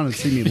turn around and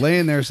see me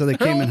laying there, so they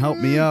came and helped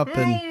me up,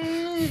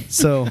 and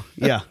so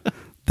yeah,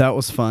 that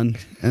was fun.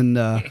 And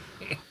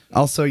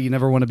also, you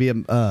never want to be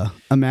a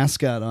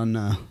mascot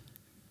on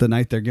the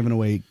night they're giving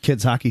away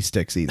kids hockey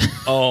sticks either.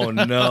 Oh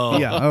no!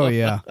 Yeah. Oh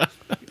yeah.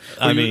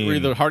 Were you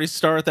the Hardy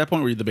Star at that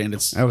point, or were you the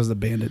Bandits? I was the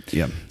Bandit.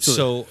 Yeah.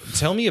 So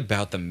tell me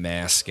about the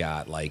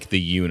mascot, like the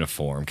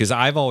uniform, because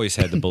I've always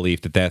had the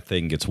belief that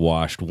thing gets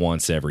washed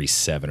once every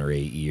 7 or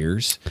 8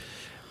 years.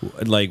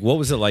 Like, what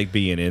was it like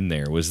being in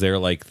there? Was there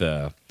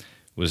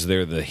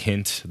the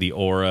hint, the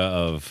aura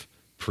of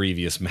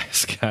previous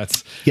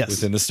mascots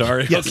within the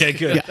Star? Yes. Okay,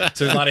 good. Yeah.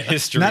 So there's a lot of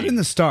history. Not in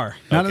the Star.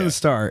 Not in the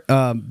Star.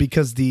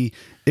 Because the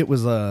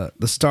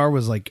Star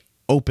was like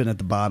open at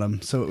the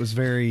bottom, so it was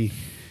very.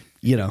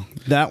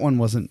 That one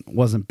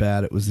wasn't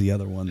bad. It was the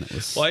other one that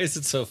was. Why is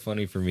it so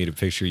funny for me to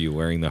picture you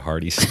wearing the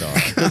Hardy Star?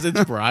 Because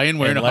it's Brian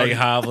wearing and a Hardy. like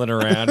hobbling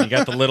around. You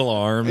got the little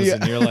arms,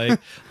 and you're like,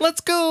 "Let's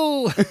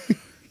go!"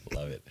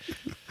 Love it.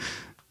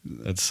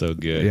 That's so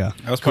good. Yeah.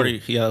 That was part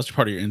of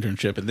your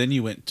internship, and then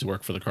you went to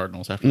work for the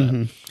Cardinals after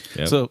that.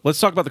 Yep. So let's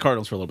talk about the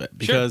Cardinals for a little bit,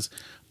 because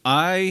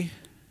I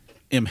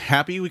am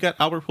happy we got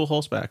Albert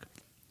Pujols back.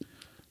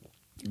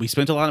 We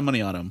spent a lot of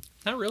money on him.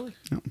 Not really.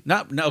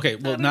 Not in the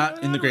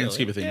grand really.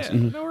 scheme of things. Yeah,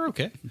 no, we're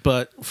okay.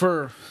 But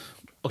for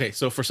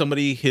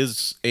somebody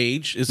his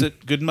age, is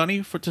it good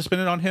money to spend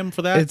it on him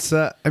for that? It's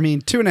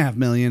 $2.5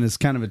 million is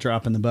kind of a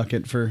drop in the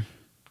bucket for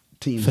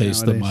teams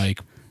nowadays.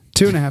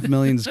 $2.5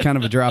 million is kind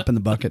of a drop in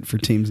the bucket for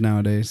teams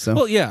nowadays. So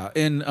well, yeah,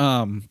 and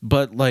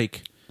but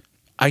like,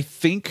 I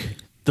think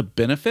the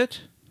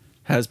benefit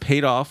has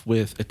paid off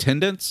with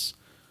attendance,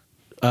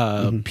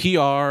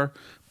 PR.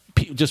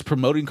 Just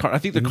promoting. I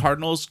think the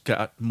Cardinals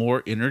got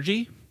more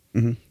energy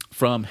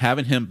from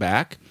having him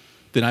back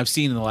than I've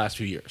seen in the last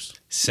few years.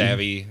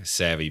 Savvy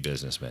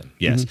businessman.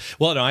 Yes.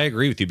 Well, no, I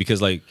agree with you, because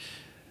like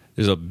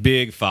there's a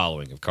big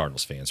following of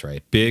Cardinals fans,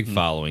 right? Big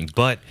following,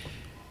 but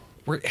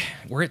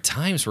we're at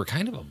times we're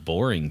kind of a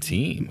boring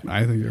team.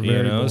 I think they're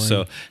very boring.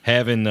 So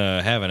having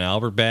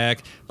Albert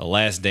back, the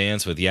last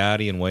dance with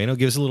Yachty and Waino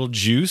gives a little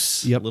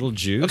juice. Yep. Little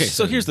juice. Okay,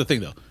 so here's the thing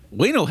though.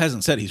 Waino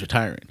hasn't said he's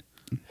retiring.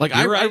 Like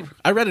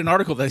I read an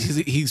article that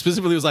he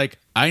specifically was like,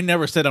 I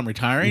never said I'm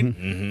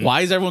retiring. Why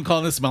is everyone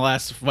calling this my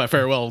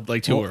farewell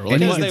tour? Like,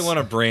 because they want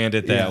to brand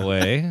it that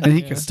way. and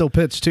he can still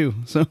pitch too.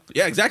 So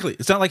yeah, exactly.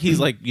 It's not like he's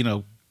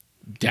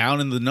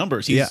down in the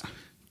numbers. He's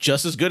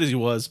just as good as he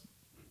was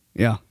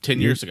 10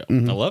 years ago. I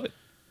love it.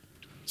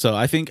 So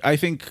I think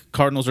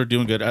Cardinals are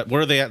doing good.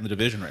 Where are they at in the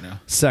division right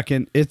now?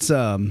 second, it's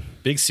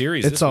Big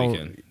series it's this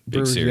weekend. Big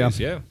Brewers, series,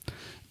 yeah.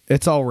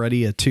 it's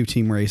already a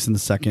 2-team race in the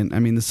second. I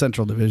mean, the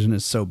Central Division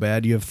is so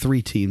bad. You have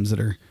 3 teams that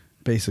are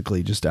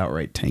basically just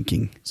outright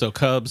tanking. So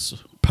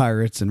Cubs,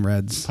 Pirates, and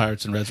Reds.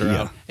 Pirates and Reds are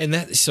out. And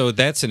that's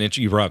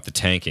you brought up the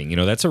tanking.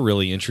 That's a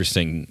really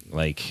interesting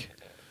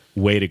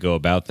way to go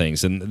about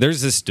things. And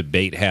there's this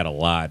debate had a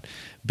lot,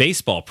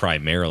 baseball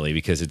primarily,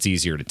 because it's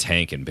easier to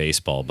tank in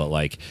baseball. But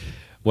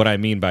what I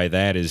mean by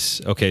that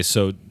is, okay,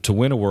 so to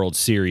win a World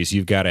Series,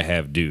 you've got to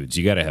have dudes,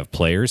 you got to have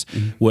players.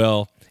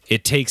 Well,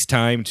 it takes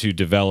time to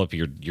develop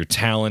your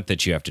talent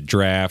that you have to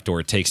draft, or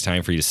it takes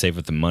time for you to save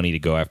up the money to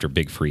go after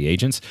big free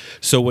agents.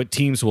 So what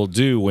teams will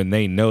do when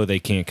they know they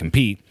can't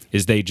compete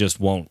is they just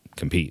won't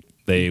compete.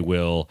 They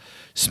will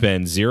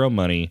spend zero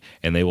money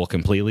and they will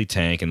completely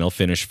tank, and they'll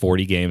finish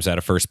 40 games out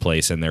of first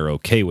place, and they're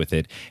okay with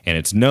it. And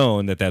it's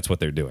known that that's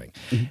what they're doing.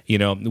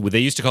 They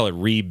used to call it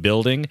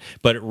rebuilding,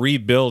 but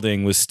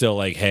rebuilding was still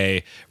like,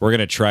 hey, we're going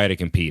to try to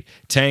compete.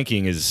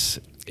 Tanking is...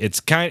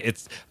 It's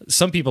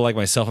some people like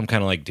myself, I'm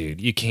kind of like,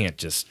 dude, you can't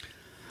just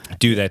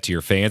do that to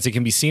your fans. It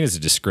can be seen as a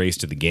disgrace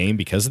to the game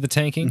because of the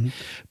tanking.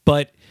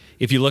 But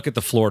if you look at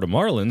the Florida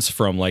Marlins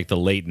from the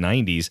late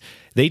 90s,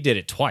 they did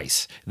it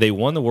twice. They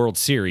won the World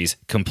Series,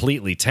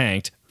 completely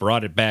tanked,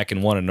 brought it back,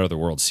 and won another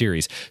World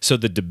Series. So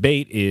the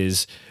debate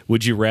is,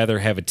 would you rather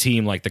have a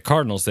team like the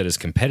Cardinals that is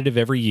competitive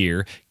every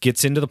year,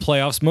 gets into the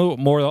playoffs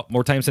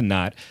more times than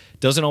not,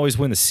 doesn't always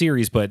win the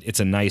series, but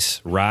it's a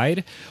nice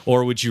ride?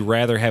 Or would you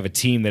rather have a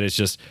team that is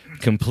just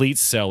complete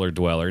cellar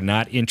dweller,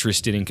 not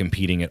interested in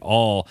competing at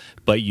all,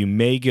 but you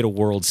may get a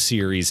World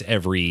Series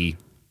every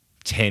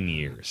 10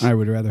 years? I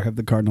would rather have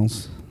the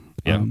Cardinals.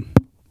 Yeah.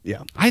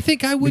 Yeah. I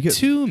think I would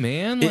too,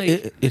 man.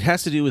 It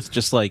has to do with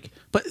just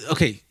but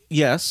okay,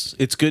 yes,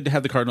 it's good to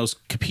have the Cardinals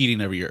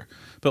competing every year,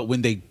 but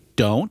when they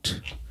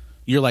don't,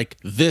 you're like,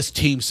 this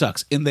team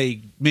sucks, and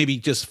they maybe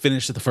just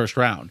finish at the first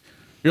round.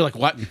 You're like,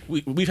 what?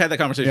 We've had that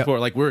conversation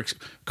before.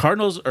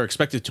 Cardinals are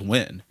expected to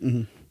win,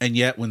 and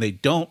yet when they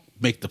don't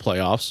make the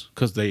playoffs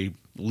because they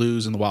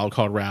lose in the wild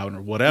card round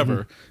or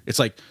whatever, it's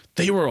like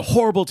they were a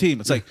horrible team.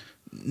 It's like,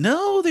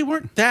 no, they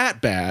weren't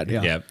that bad.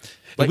 Yeah.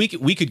 And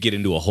we could get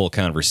into a whole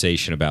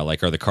conversation about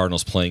like, are the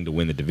Cardinals playing to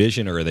win the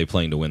division or are they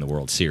playing to win the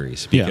World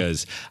Series?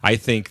 Because I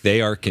think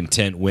they are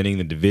content winning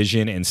the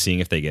division and seeing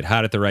if they get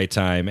hot at the right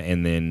time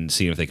and then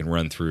seeing if they can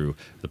run through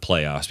the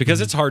playoffs.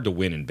 Because it's hard to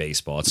win in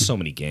baseball. It's so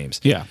many games.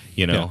 Yeah.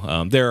 You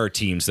know, there are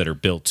teams that are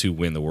built to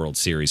win the World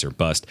Series or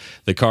bust.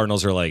 The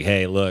Cardinals are like,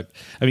 hey, look,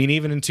 I mean,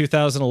 even in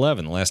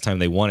 2011, the last time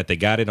they won it, they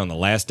got it on the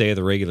last day of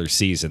the regular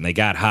season. They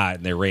got hot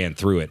and they ran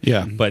through it.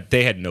 Yeah. But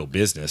they had no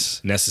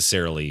business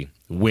necessarily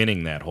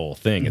winning that whole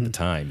thing at the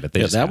time. But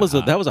they just that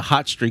got was a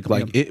hot streak.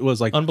 Like it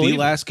was like the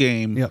Unbelievable. last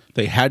game. Yep.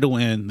 They had to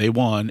win. They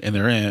won, and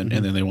they're in,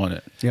 and then they won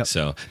it. Yep.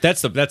 So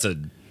that's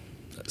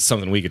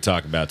something we could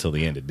talk about till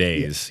the end of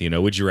days. You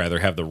know, would you rather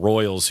have the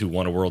Royals who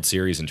won a World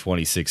Series in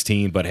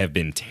 2016 but have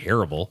been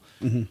terrible,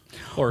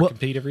 or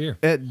compete every year?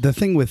 The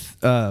thing with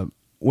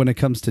when it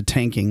comes to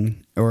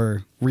tanking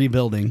or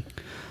rebuilding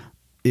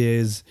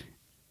is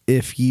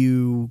if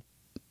you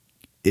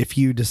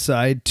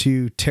decide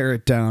to tear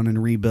it down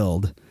and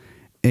rebuild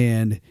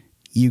and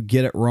you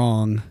get it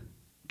wrong,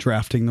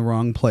 drafting the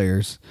wrong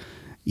players,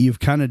 you've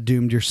kind of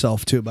doomed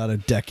yourself to about a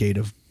decade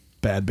of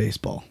bad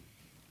baseball.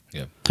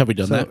 Yeah. Have we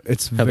done So that?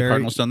 it's have the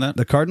Cardinals done that?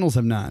 The Cardinals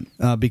have not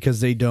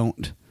because they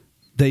don't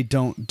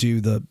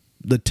do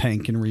the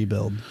tank and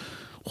rebuild.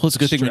 Well, it's a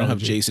good thing we don't have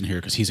strategy. Jason here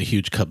because he's a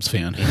huge Cubs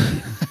fan.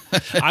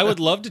 I would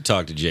love to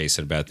talk to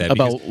Jason about that.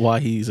 About why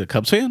he's a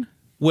Cubs fan?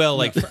 Well,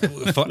 like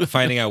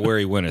finding out where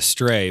he went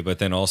astray, but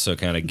then also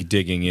kind of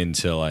digging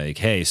into like,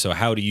 hey, so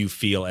how do you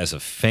feel as a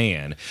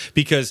fan?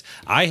 Because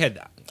I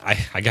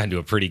got into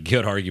a pretty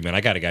good argument. I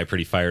got a guy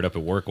pretty fired up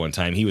at work one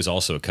time. He was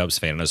also a Cubs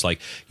fan. And I was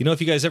like, you know,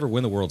 if you guys ever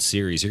win the World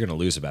Series, you're going to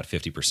lose about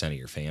 50% of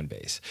your fan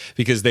base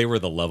because they were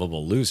the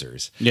lovable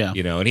losers. Yeah.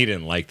 You know, and he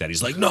didn't like that.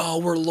 He's like, no,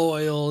 we're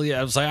loyal. Yeah.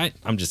 I was like,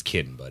 I'm just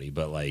kidding, buddy.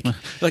 But like,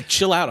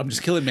 Chill out. I'm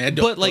just killing, man.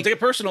 Don't take it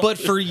personal. But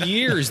for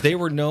years, they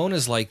were known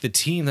as like the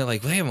team that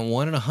like, they haven't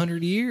won in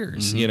 100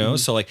 years, you know?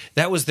 So like,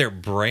 that was their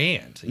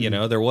brand. You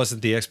know, there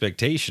wasn't the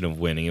expectation of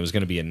winning. It was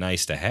going to be a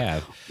nice to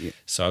have.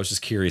 So I was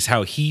just curious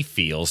how he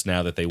feels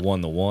now that they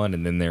won the one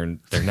and then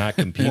they're not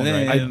competing.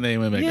 and they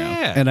went back down.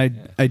 Yeah. And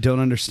I don't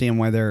understand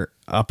why they're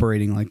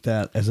operating like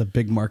that as a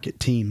big market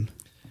team.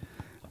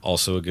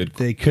 Also a good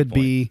They could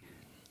point. be,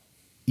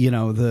 you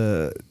know,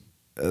 the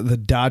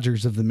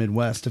Dodgers of the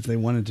Midwest if they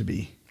wanted to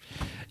be.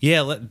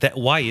 Yeah,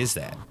 why is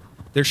that?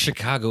 They're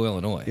Chicago,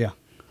 Illinois. Yeah.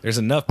 There's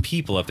enough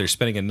people up there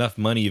spending enough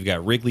money. You've got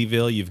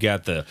Wrigleyville, you've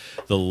got the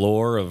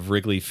lore of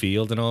Wrigley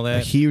Field and all A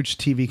that. huge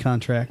TV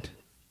contract.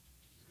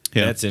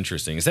 Yeah. That's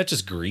interesting. Is that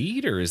just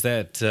greed or is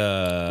that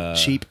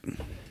Cheap.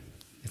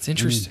 It's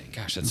interesting.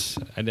 Gosh,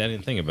 I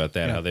didn't think about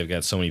that, how they've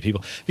got so many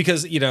people.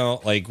 Because, you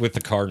know, like with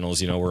the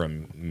Cardinals, you know, we're a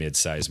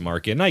mid-sized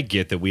market. And I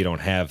get that we don't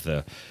have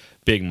the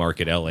big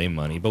market LA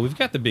money, but we've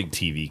got the big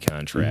TV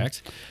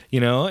contract, you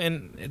know,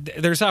 and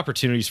there's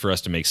opportunities for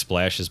us to make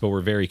splashes, but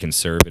we're very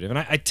conservative. And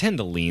I tend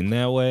to lean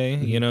that way.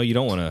 You know, you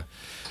don't want to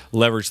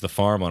leverage the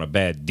farm on a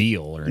bad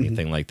deal or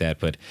anything like that.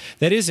 But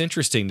that is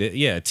interesting.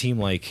 A team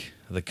like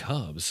the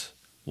Cubs,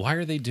 why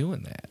are they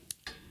doing that?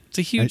 It's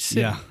a huge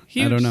city. Yeah,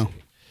 Huge I don't know. city.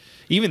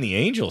 Even the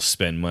Angels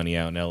spend money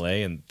out in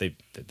L.A. and they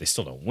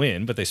still don't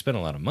win, but they spend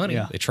a lot of money.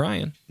 Yeah. They're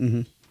trying.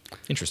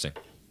 Interesting.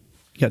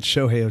 You got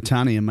Shohei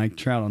Ohtani and Mike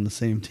Trout on the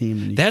same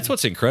team. And That's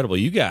what's incredible.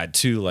 You got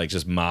two like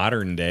just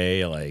modern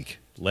day like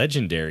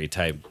legendary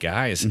type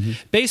guys.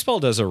 Baseball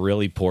does a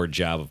really poor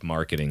job of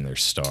marketing their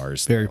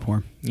stars. very though.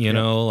 poor. You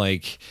know,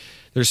 like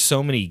there's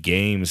so many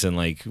games and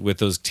like with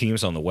those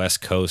teams on the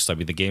West Coast, I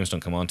mean the games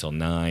don't come on until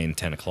 9,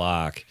 10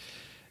 o'clock.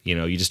 You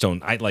know, you just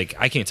don't. I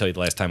can't tell you the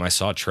last time I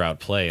saw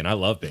Trout play, and I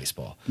love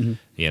baseball.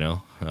 You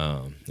know,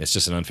 it's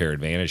just an unfair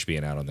advantage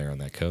being out on there on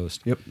that coast.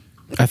 Yep.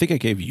 I think I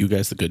gave you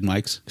guys the good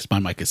mics because my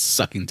mic is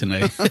sucking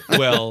tonight.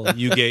 Well,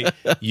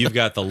 you've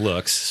got the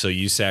looks, so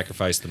you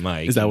sacrificed the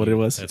mic. Is that what it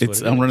was? That's what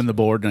it I'm is. running the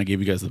board, and I gave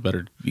you guys the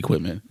better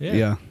equipment.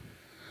 Yeah.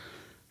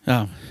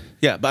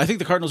 Yeah, but I think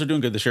the Cardinals are doing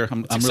good this year.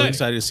 I'm really exciting.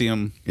 excited to see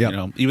them. Yep. You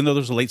know, even though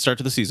there's a late start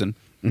to the season,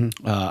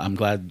 I'm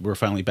glad we're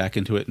finally back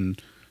into it.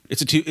 And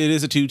it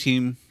is a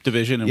 2-team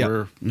division, and Yep.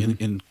 we're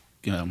in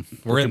you know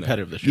We're in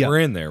competitive there. this year. We're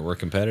in there. We're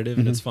competitive,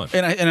 and it's fun.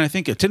 And I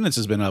think attendance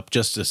has been up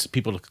just as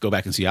people to go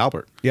back and see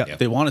Albert. Yeah.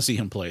 They want to see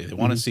him play. They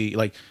want to see,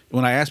 like,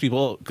 when I ask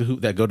people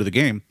that go to the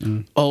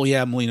game, oh,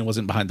 yeah, Molina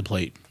wasn't behind the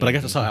plate, but I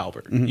got to saw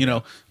Albert, you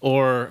know,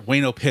 or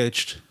Waino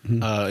pitched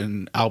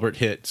and Albert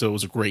hit, so it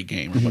was a great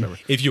game or whatever.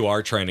 If you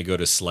are trying to go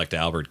to select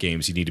Albert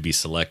games, you need to be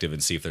selective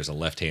and see if there's a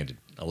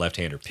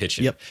left-hander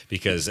pitching. Yep.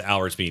 Because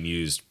Albert's being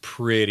used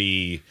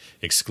pretty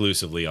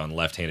exclusively on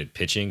left-handed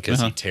pitching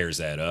because he tears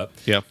that up.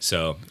 Yep.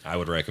 So I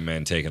would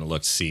recommend taking a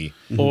look to see.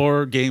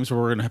 Or games where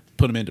we're going to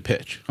put him in to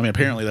pitch. I mean,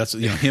 apparently that's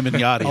him and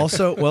Yachty.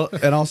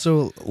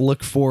 Also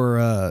look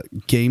for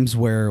games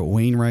where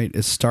Wainwright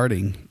is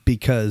starting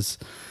because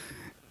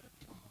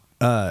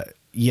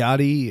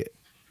Yachty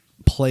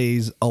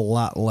plays a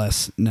lot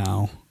less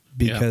now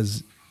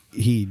because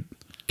he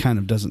kind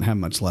of doesn't have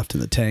much left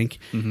in the tank,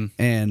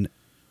 and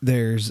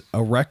there's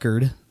a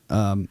record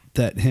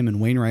that him and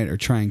Wainwright are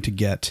trying to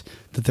get,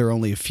 that they're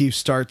only a few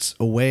starts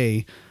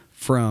away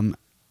from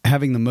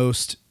having the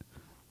most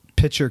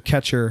pitcher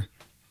catcher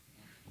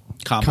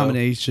Combo.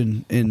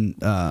 combination in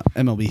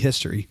MLB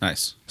history.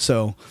 Nice.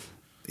 So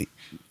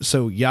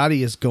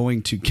Yachty is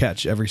going to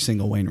catch every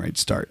single Wainwright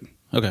start.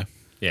 Okay.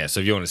 Yeah,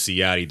 so if you want to see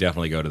Yachty,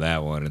 definitely go to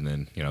that one, and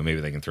then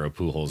maybe they can throw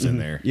Pujols in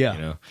there.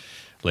 Yeah.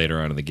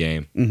 Later on in the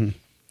game.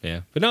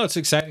 Yeah, but no, it's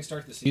an exciting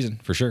start to the season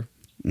for sure.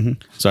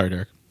 Sorry,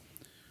 Derek.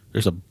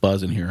 There's a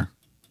buzz in here.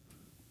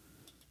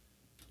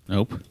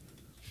 Nope.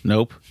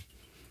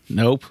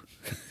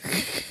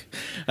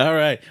 All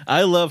right.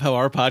 I love how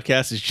our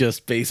podcast is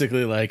just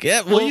basically like,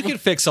 yeah, Well, you can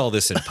fix all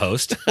this in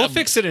post. We'll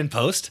fix it in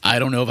post. I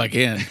don't know if I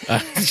can.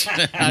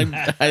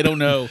 I don't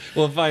know.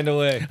 We'll find a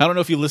way. I don't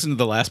know if you listened to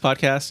the last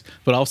podcast,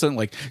 but all of a sudden,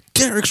 like,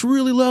 Derek's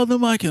really loud in the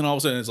mic, and all of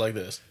a sudden it's like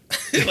this.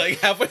 Like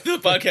halfway through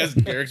the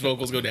podcast, Derek's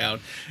vocals go down,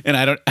 and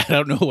I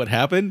don't know what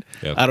happened.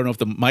 Yep. I don't know if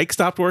the mic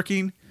stopped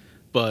working,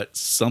 but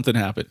something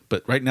happened.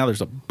 But right now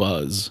there's a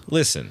buzz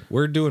Listen,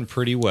 we're doing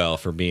pretty well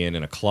for being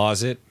in a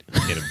closet,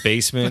 in a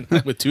basement,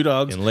 with two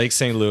dogs. in Lake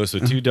St. Louis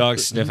with two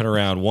dogs sniffing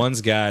around.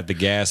 One's got the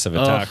gas of a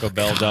Taco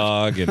Bell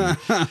dog, and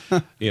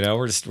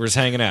we're just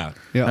hanging out.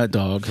 Yeah. That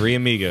dog. Three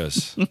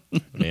amigos.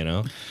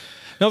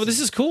 No, but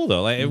this is cool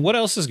though. Like, what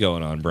else is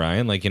going on,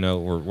 Brian? Like,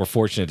 we're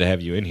fortunate to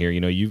have you in here.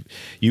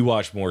 You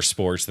watch more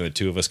sports than the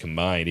two of us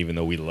combined, even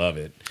though we love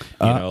it.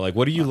 Like,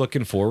 what are you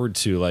looking forward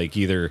to? Like,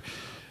 either,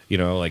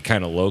 like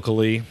kind of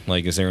locally.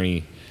 Like, is there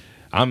any?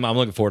 I'm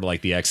looking forward to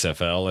like the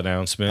XFL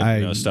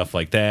announcement, stuff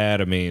like that.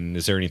 I mean,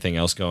 is there anything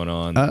else going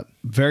on?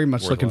 Very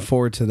much looking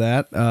forward to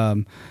that.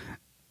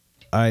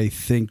 I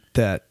think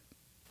that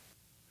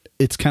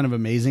it's kind of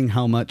amazing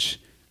how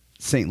much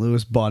St.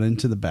 Louis bought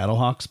into the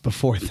Battlehawks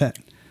before that.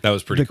 That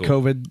was pretty cool.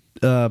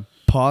 COVID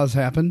pause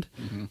happened.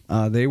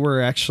 They were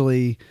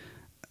actually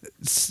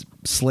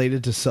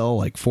slated to sell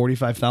like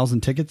 45,000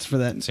 tickets for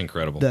that. It's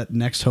incredible. That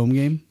next home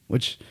game,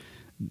 which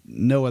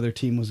no other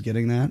team was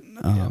getting that.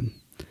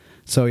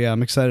 So yeah,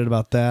 I'm excited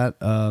about that.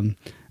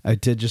 I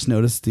did just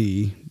notice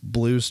the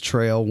Blues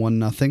trail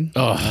 1-0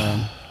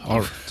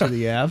 to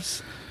the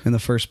Avs in the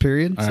first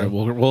period. All right,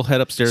 we'll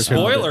head upstairs.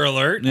 Spoiler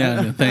alert.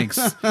 Yeah, thanks.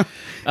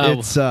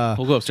 It's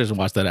we'll go upstairs and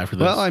watch that after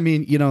this. well, I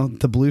mean,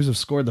 the Blues have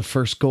scored the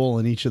first goal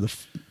in each of the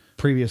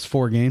previous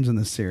 4 games in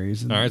this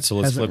series. All right, so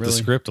let's flip the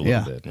script a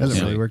little bit.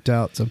 Hasn't really worked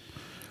out. So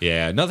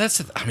yeah, no, that's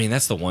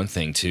the one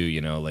thing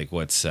too. Like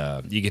what's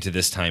you get to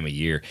this time of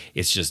year,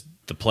 it's just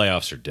the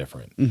playoffs are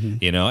different.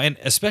 And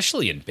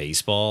especially in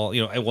baseball,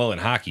 well, in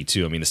hockey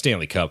too. I mean, the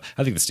Stanley Cup.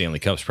 I think the Stanley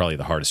Cup's probably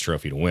the hardest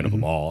trophy to win of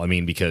them all. I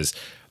mean, because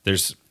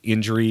there's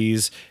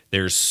injuries.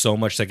 There's so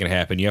much that can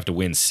happen. You have to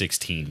win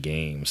 16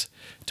 games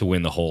to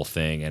win the whole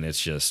thing, and it's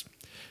just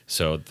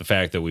so the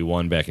fact that we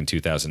won back in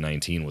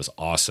 2019 was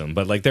awesome.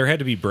 But like there had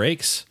to be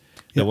breaks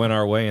that went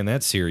our way in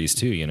that series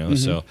too.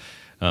 So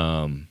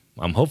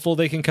I'm hopeful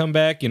they can come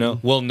back.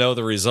 We'll know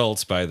the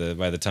results by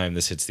the time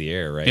this hits the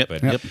air, right? Yep,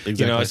 But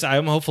exactly.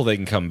 I'm hopeful they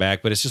can come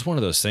back. But it's just one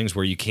of those things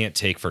where you can't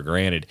take for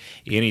granted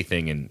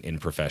anything in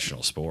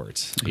professional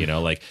sports.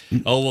 Like,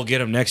 we'll get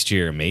them next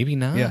year, maybe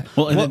not. Yeah.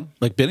 well, and then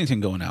like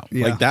Bennington going out,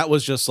 Yeah. like that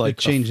was just like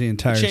it changed the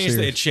entire series.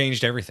 It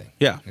changed everything.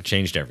 Yeah. It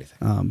changed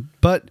everything.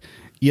 But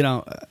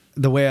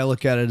the way I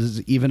look at it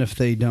is, even if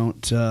they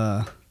don't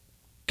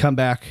come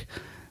back,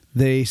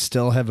 they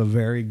still have a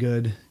very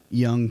good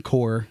young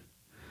core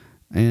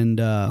and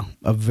a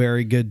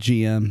very good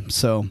GM.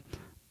 So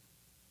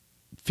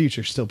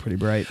future's still pretty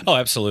bright. Oh,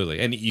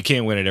 absolutely. And you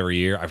can't win it every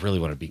year. I really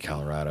want to beat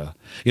Colorado.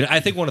 I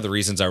think one of the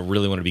reasons I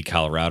really want to beat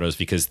Colorado is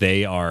because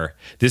this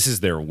is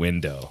their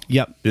window.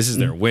 Yep. This is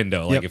their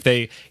window. Like Yep. if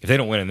they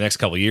don't win in the next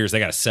couple of years, they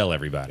got to sell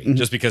everybody.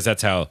 Just because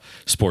that's how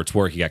sports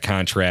work. You got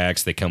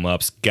contracts, they come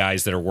up,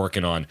 guys that are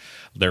working on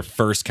their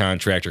first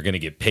contract are going to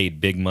get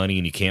paid big money,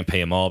 and you can't pay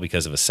them all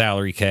because of a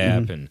salary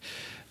cap. And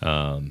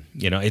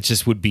it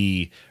just would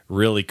be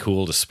really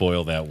cool to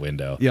spoil that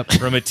window. Yep.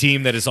 From a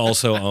team that is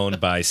also owned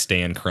by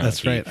Stan Kroenke.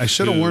 That's right. I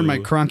should have worn my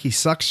Kroenke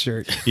Sucks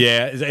shirt.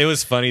 Yeah, it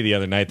was funny the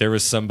other night. There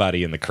was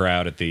somebody in the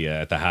crowd at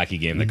the hockey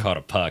game that caught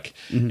a puck,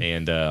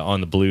 and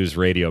on the Blues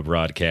radio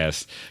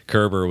broadcast,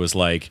 Kerber was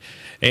like,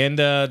 and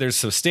there's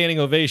some standing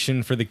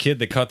ovation for the kid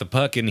that caught the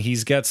puck, and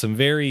he's got some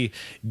very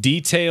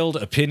detailed,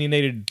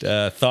 opinionated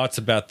thoughts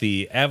about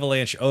the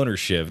Avalanche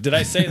ownership. Did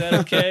I say that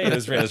okay? It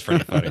was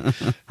pretty funny.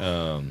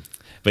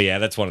 But yeah,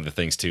 that's one of the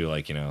things too,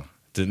 like,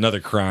 it's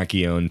another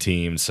Kroenke-owned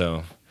team,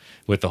 so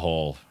with the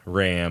whole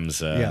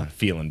Rams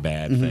feeling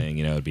bad thing,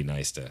 it'd be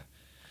nice to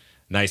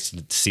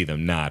see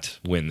them not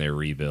win their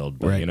rebuild.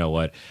 But you know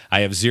what? I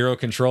have zero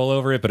control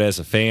over it, but as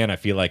a fan, I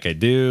feel like I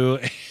do.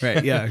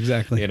 Right, yeah,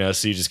 exactly.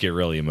 So you just get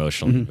really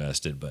emotionally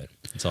invested, but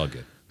it's all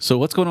good. So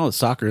what's going on with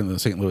soccer in the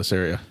St. Louis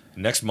area?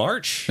 Next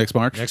March, Next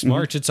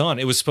March, it's on.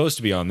 It was supposed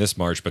to be on this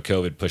March, but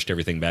COVID pushed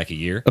everything back a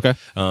year. Okay.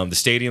 The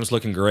stadium's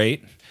looking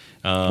great.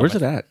 Where's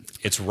it at?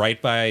 It's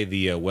right by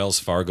the Wells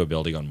Fargo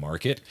building on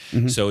Market,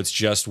 so it's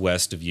just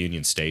west of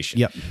Union Station.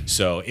 Yep.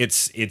 So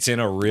it's in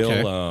a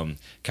real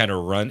kind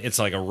of run. It's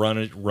like a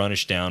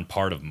runish down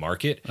part of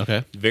Market.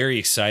 Okay. Very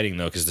exciting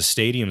though, because the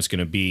stadium's going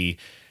to be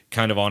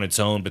kind of on its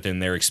own, but then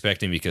they're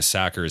expecting, because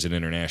soccer is an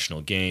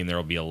international game, there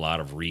will be a lot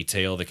of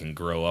retail that can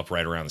grow up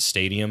right around the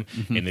stadium.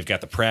 And they've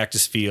got the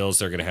practice fields.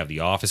 They're going to have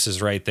the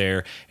offices right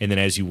there. And then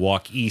as you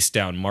walk east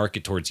down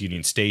Market towards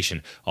Union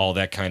Station, all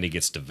that kind of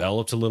gets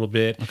developed a little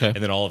bit. Okay.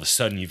 And then all of a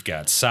sudden you've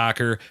got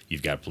soccer,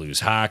 you've got Blues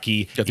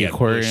hockey, Got the you got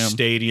aquarium. Busch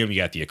Stadium,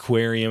 you got the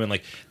aquarium, and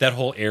like that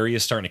whole area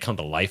is starting to come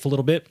to life a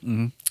little bit,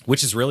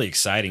 which is really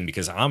exciting,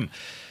 because I'm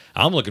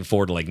looking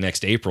forward to, like,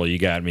 next April. You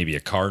got maybe a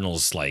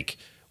Cardinals like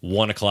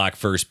 1 o'clock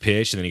first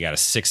pitch, and then you got a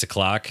 6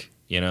 o'clock,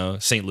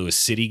 St. Louis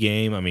City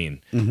game. I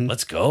mean,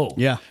 let's go.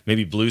 Yeah.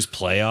 Maybe Blues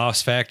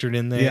playoffs factored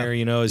in there,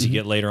 Yeah. as you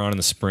get later on in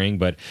the spring.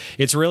 But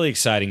it's a really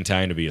exciting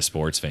time to be a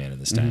sports fan in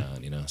this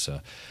town,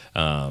 So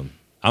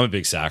I'm a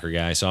big soccer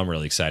guy, so I'm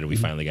really excited. We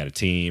finally got a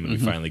team,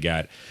 and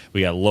we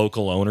got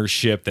local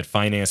ownership that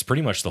financed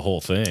pretty much the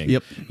whole thing.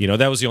 Yep.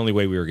 That was the only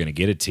way we were going to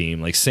get a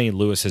team. Like, St.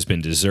 Louis has been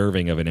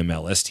deserving of an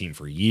MLS team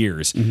for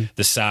years.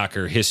 The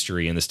soccer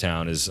history in this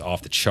town is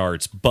off the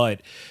charts, but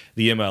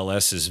the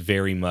MLS is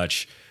very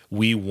much,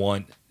 we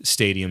want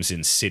stadiums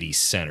in city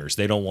centers.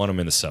 They don't want them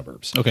in the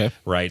suburbs. Okay.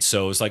 Right?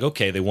 So it's like,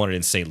 okay, they want it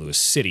in St. Louis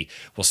City.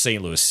 Well,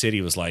 St. Louis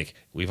City was like,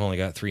 we've only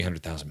got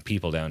 300,000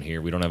 people down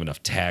here. We don't have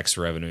enough tax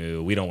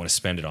revenue. We don't want to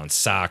spend it on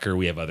soccer.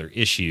 We have other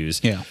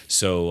issues. Yeah.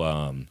 So,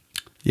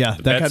 Yeah,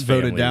 the that Betts got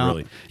voted family down.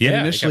 really- Yeah, It it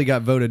initially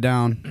got voted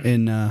down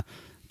in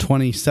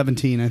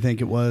 2017, I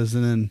think it was,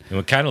 and then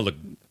it kind of looked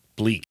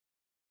bleak.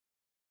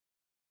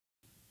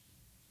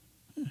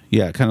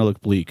 Yeah, it kind of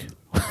looked bleak.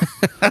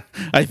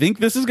 I think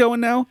this is going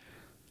now.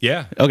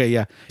 Yeah. Okay,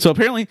 yeah. So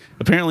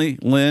apparently,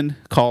 Lynn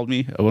called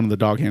me, one of the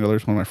dog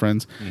handlers, one of my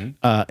friends, and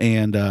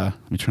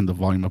let me turn the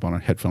volume up on our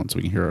headphones so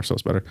we can hear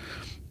ourselves better.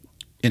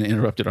 And it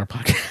interrupted our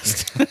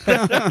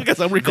podcast because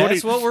I'm recording.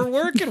 That's what we're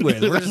working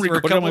with. We're a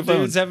recording couple on my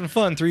phone. dudes having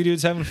fun. 3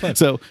 dudes having fun.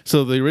 So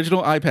the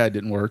original iPad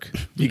didn't work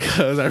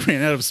because I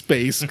ran out of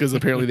space, because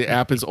apparently the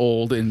app is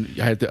old and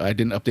I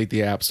didn't update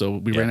the app, so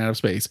we ran out of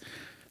space.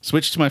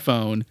 Switched to my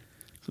phone.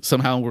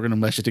 Somehow we're gonna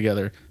mesh it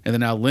together, and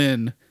then now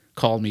Lynn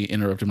called me,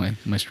 interrupted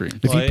my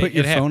stream. if Well, you put it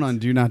your phone happens. on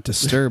Do Not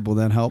Disturb, will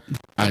that help?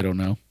 I don't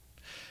know.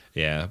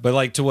 Yeah, but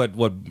like to what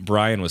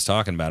Brian was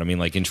talking about, I mean,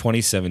 like in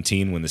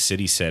 2017 when the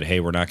city said, hey,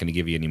 we're not going to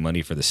give you any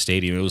money for the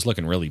stadium, it was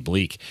looking really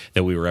bleak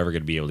that we were ever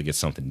going to be able to get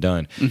something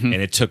done. And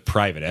it took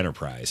private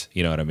enterprise,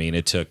 you know what I mean?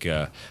 It took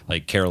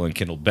like Carolyn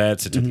Kendall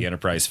Betts, it took the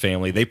Enterprise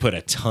family. They put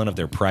a ton of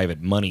their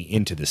private money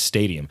into the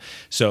stadium.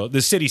 So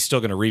the city's still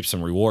going to reap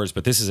some rewards,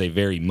 but this is a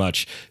very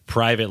much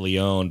privately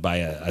owned by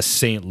a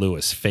St.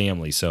 Louis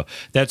family. So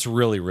that's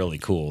really, really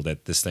cool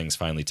that this thing's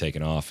finally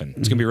taken off, and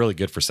it's going to be really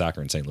good for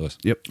soccer in St. Louis.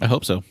 Yep. I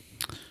hope so.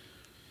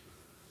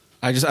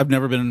 I've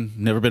never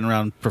been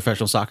around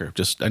professional soccer.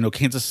 Just I know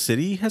Kansas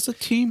City has a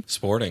team.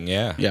 Sporting,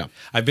 yeah. Yeah.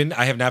 I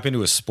have not been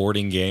to a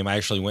sporting game. I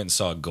actually went and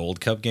saw a Gold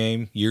Cup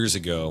game years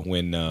ago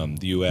when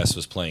the U.S.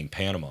 was playing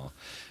Panama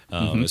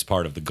as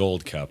part of the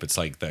Gold Cup. It's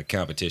like the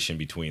competition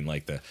between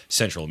like the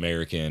Central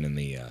American and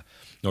the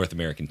North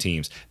American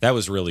teams. That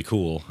was really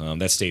cool.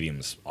 That stadium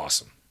is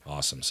awesome.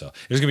 So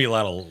there's gonna be a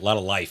lot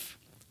of life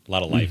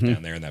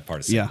down there in that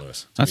part of St. Yeah. Louis.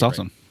 It's gonna That's be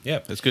awesome. great. Yeah,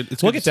 It's good.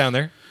 It's we'll good get to down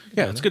there.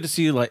 Yeah, it's good to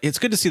see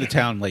the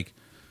town like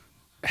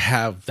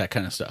have that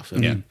kind of stuff. I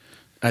mean,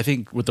 I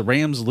think with the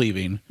Rams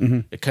leaving,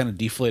 it kind of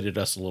deflated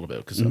us a little bit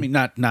because I mean,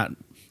 not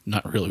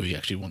really. We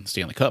actually won the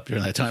Stanley Cup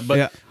during that time,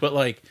 but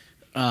like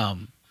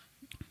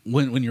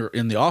when you're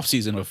in the off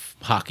season of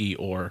hockey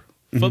or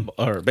football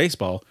or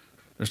baseball,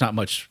 there's not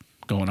much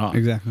going on.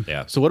 Exactly.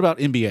 Yeah. So what about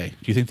NBA? Do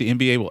you think the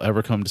NBA will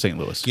ever come to St.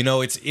 Louis? You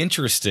know, it's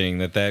interesting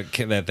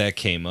that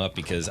came up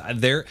because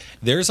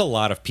there's a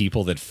lot of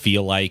people that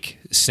feel like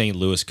St.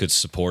 Louis could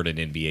support an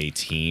NBA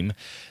team.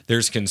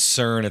 There's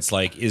concern. It's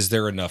like, is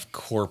there enough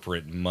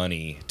corporate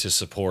money to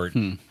support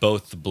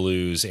both the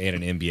Blues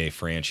and an NBA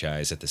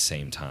franchise at the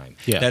same time?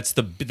 Yeah. That's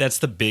the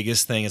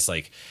biggest thing. It's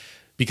like,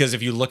 because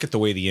if you look at the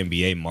way the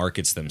NBA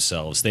markets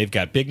themselves, they've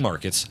got big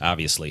markets,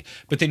 obviously,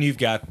 but then you've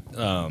got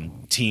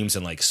teams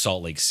in like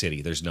Salt Lake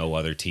City. There's no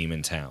other team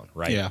in town,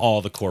 right? Yeah.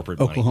 All the corporate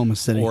Oklahoma money.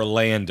 City.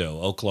 Orlando,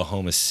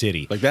 Oklahoma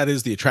City. Like that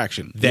is the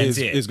attraction. That's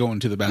it. Is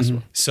going to the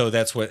basketball. So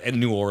that's what, and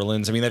New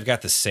Orleans. I mean, they've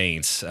got the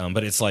Saints,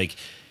 but it's like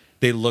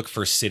they look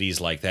for cities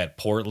like that,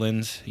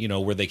 Portland, you know,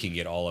 where they can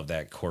get all of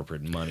that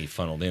corporate money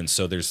funneled in.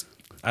 So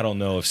I don't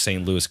know if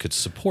St. Louis could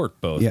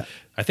support both. Yeah.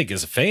 I think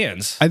as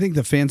fans, I think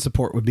the fan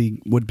support would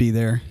be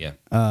there. yeah,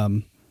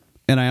 And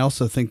I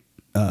also think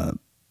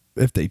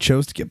if they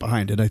chose to get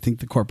behind it, I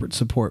think the corporate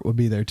support would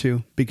be there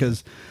too.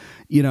 Because,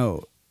 you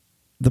know,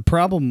 the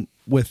problem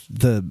with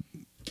the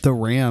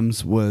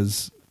Rams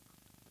was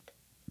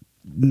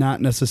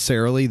not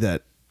necessarily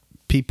that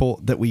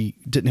we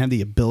didn't have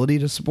the ability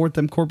to support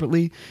them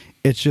corporately.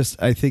 It's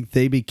just I think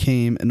they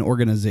became an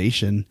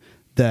organization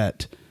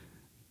that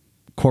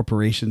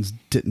corporations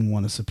didn't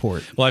want to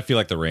support. Well, I feel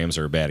like the Rams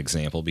are a bad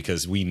example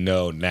because we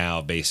know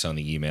now, based on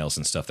the emails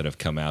and stuff that have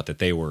come out, that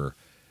they were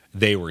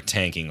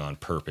tanking on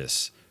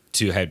purpose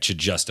to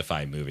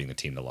justify moving the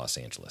team to Los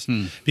Angeles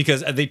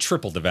because they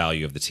tripled the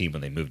value of the team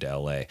when they moved to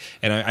LA.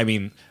 And I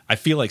mean, I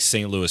feel like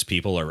St. Louis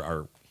people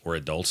are we're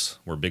adults,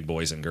 we're big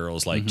boys and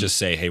girls. Like, just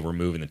say, hey, we're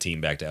moving the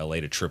team back to LA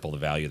to triple the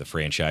value of the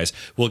franchise.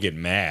 We'll get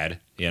mad,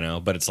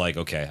 but it's like,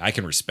 okay, I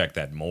can respect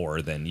that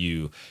more than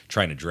you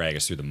trying to drag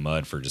us through the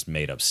mud for just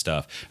made up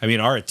stuff. I mean,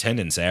 our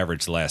attendance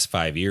average the last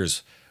 5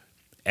 years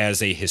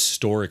as a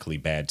historically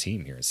bad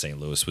team here in St.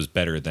 Louis was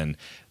better than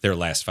their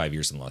last 5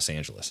 years in Los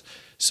Angeles.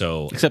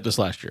 So, Except this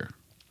last year.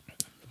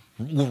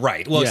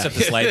 right. Well, Yeah. except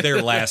this, like,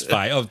 their last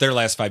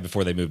five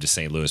before they moved to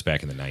St. Louis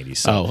back in the 90s.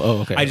 So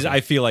Okay.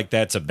 I feel like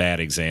that's a bad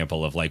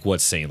example of like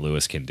what St.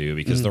 Louis can do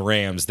because the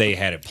Rams, they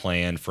had it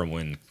planned from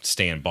when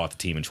Stan bought the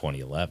team in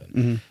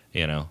 2011.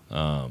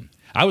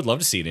 I would love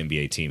to see an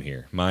NBA team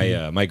here.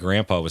 My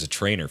grandpa was a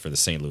trainer for the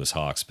St. Louis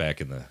Hawks back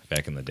in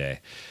the day.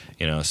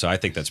 So I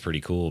think that's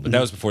pretty cool. But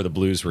that was before the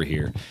Blues were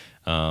here.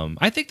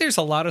 I think there's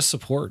a lot of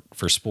support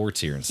for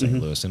sports here in St.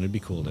 Louis, and it'd be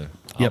cool to.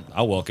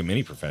 I'll welcome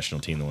any professional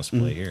team that wants to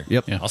play here.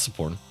 Yep. Yeah. I'll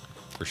support them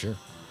for sure.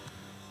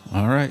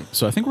 All right.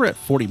 So I think we're at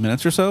 40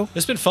 minutes or so.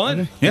 It's been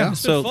fun. Yeah.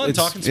 It's So been fun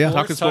it's- talking yeah. sports,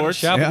 Talking sports.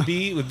 shop Yeah.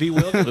 with B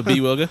Wilga. With B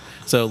Wilga.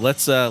 So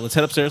let's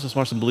head upstairs. Let's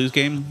watch some Blues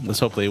game. Let's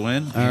hope they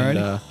win. All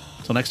right.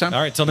 Till next time.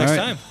 All right, till next All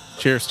right. time.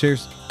 Cheers.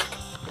 Cheers.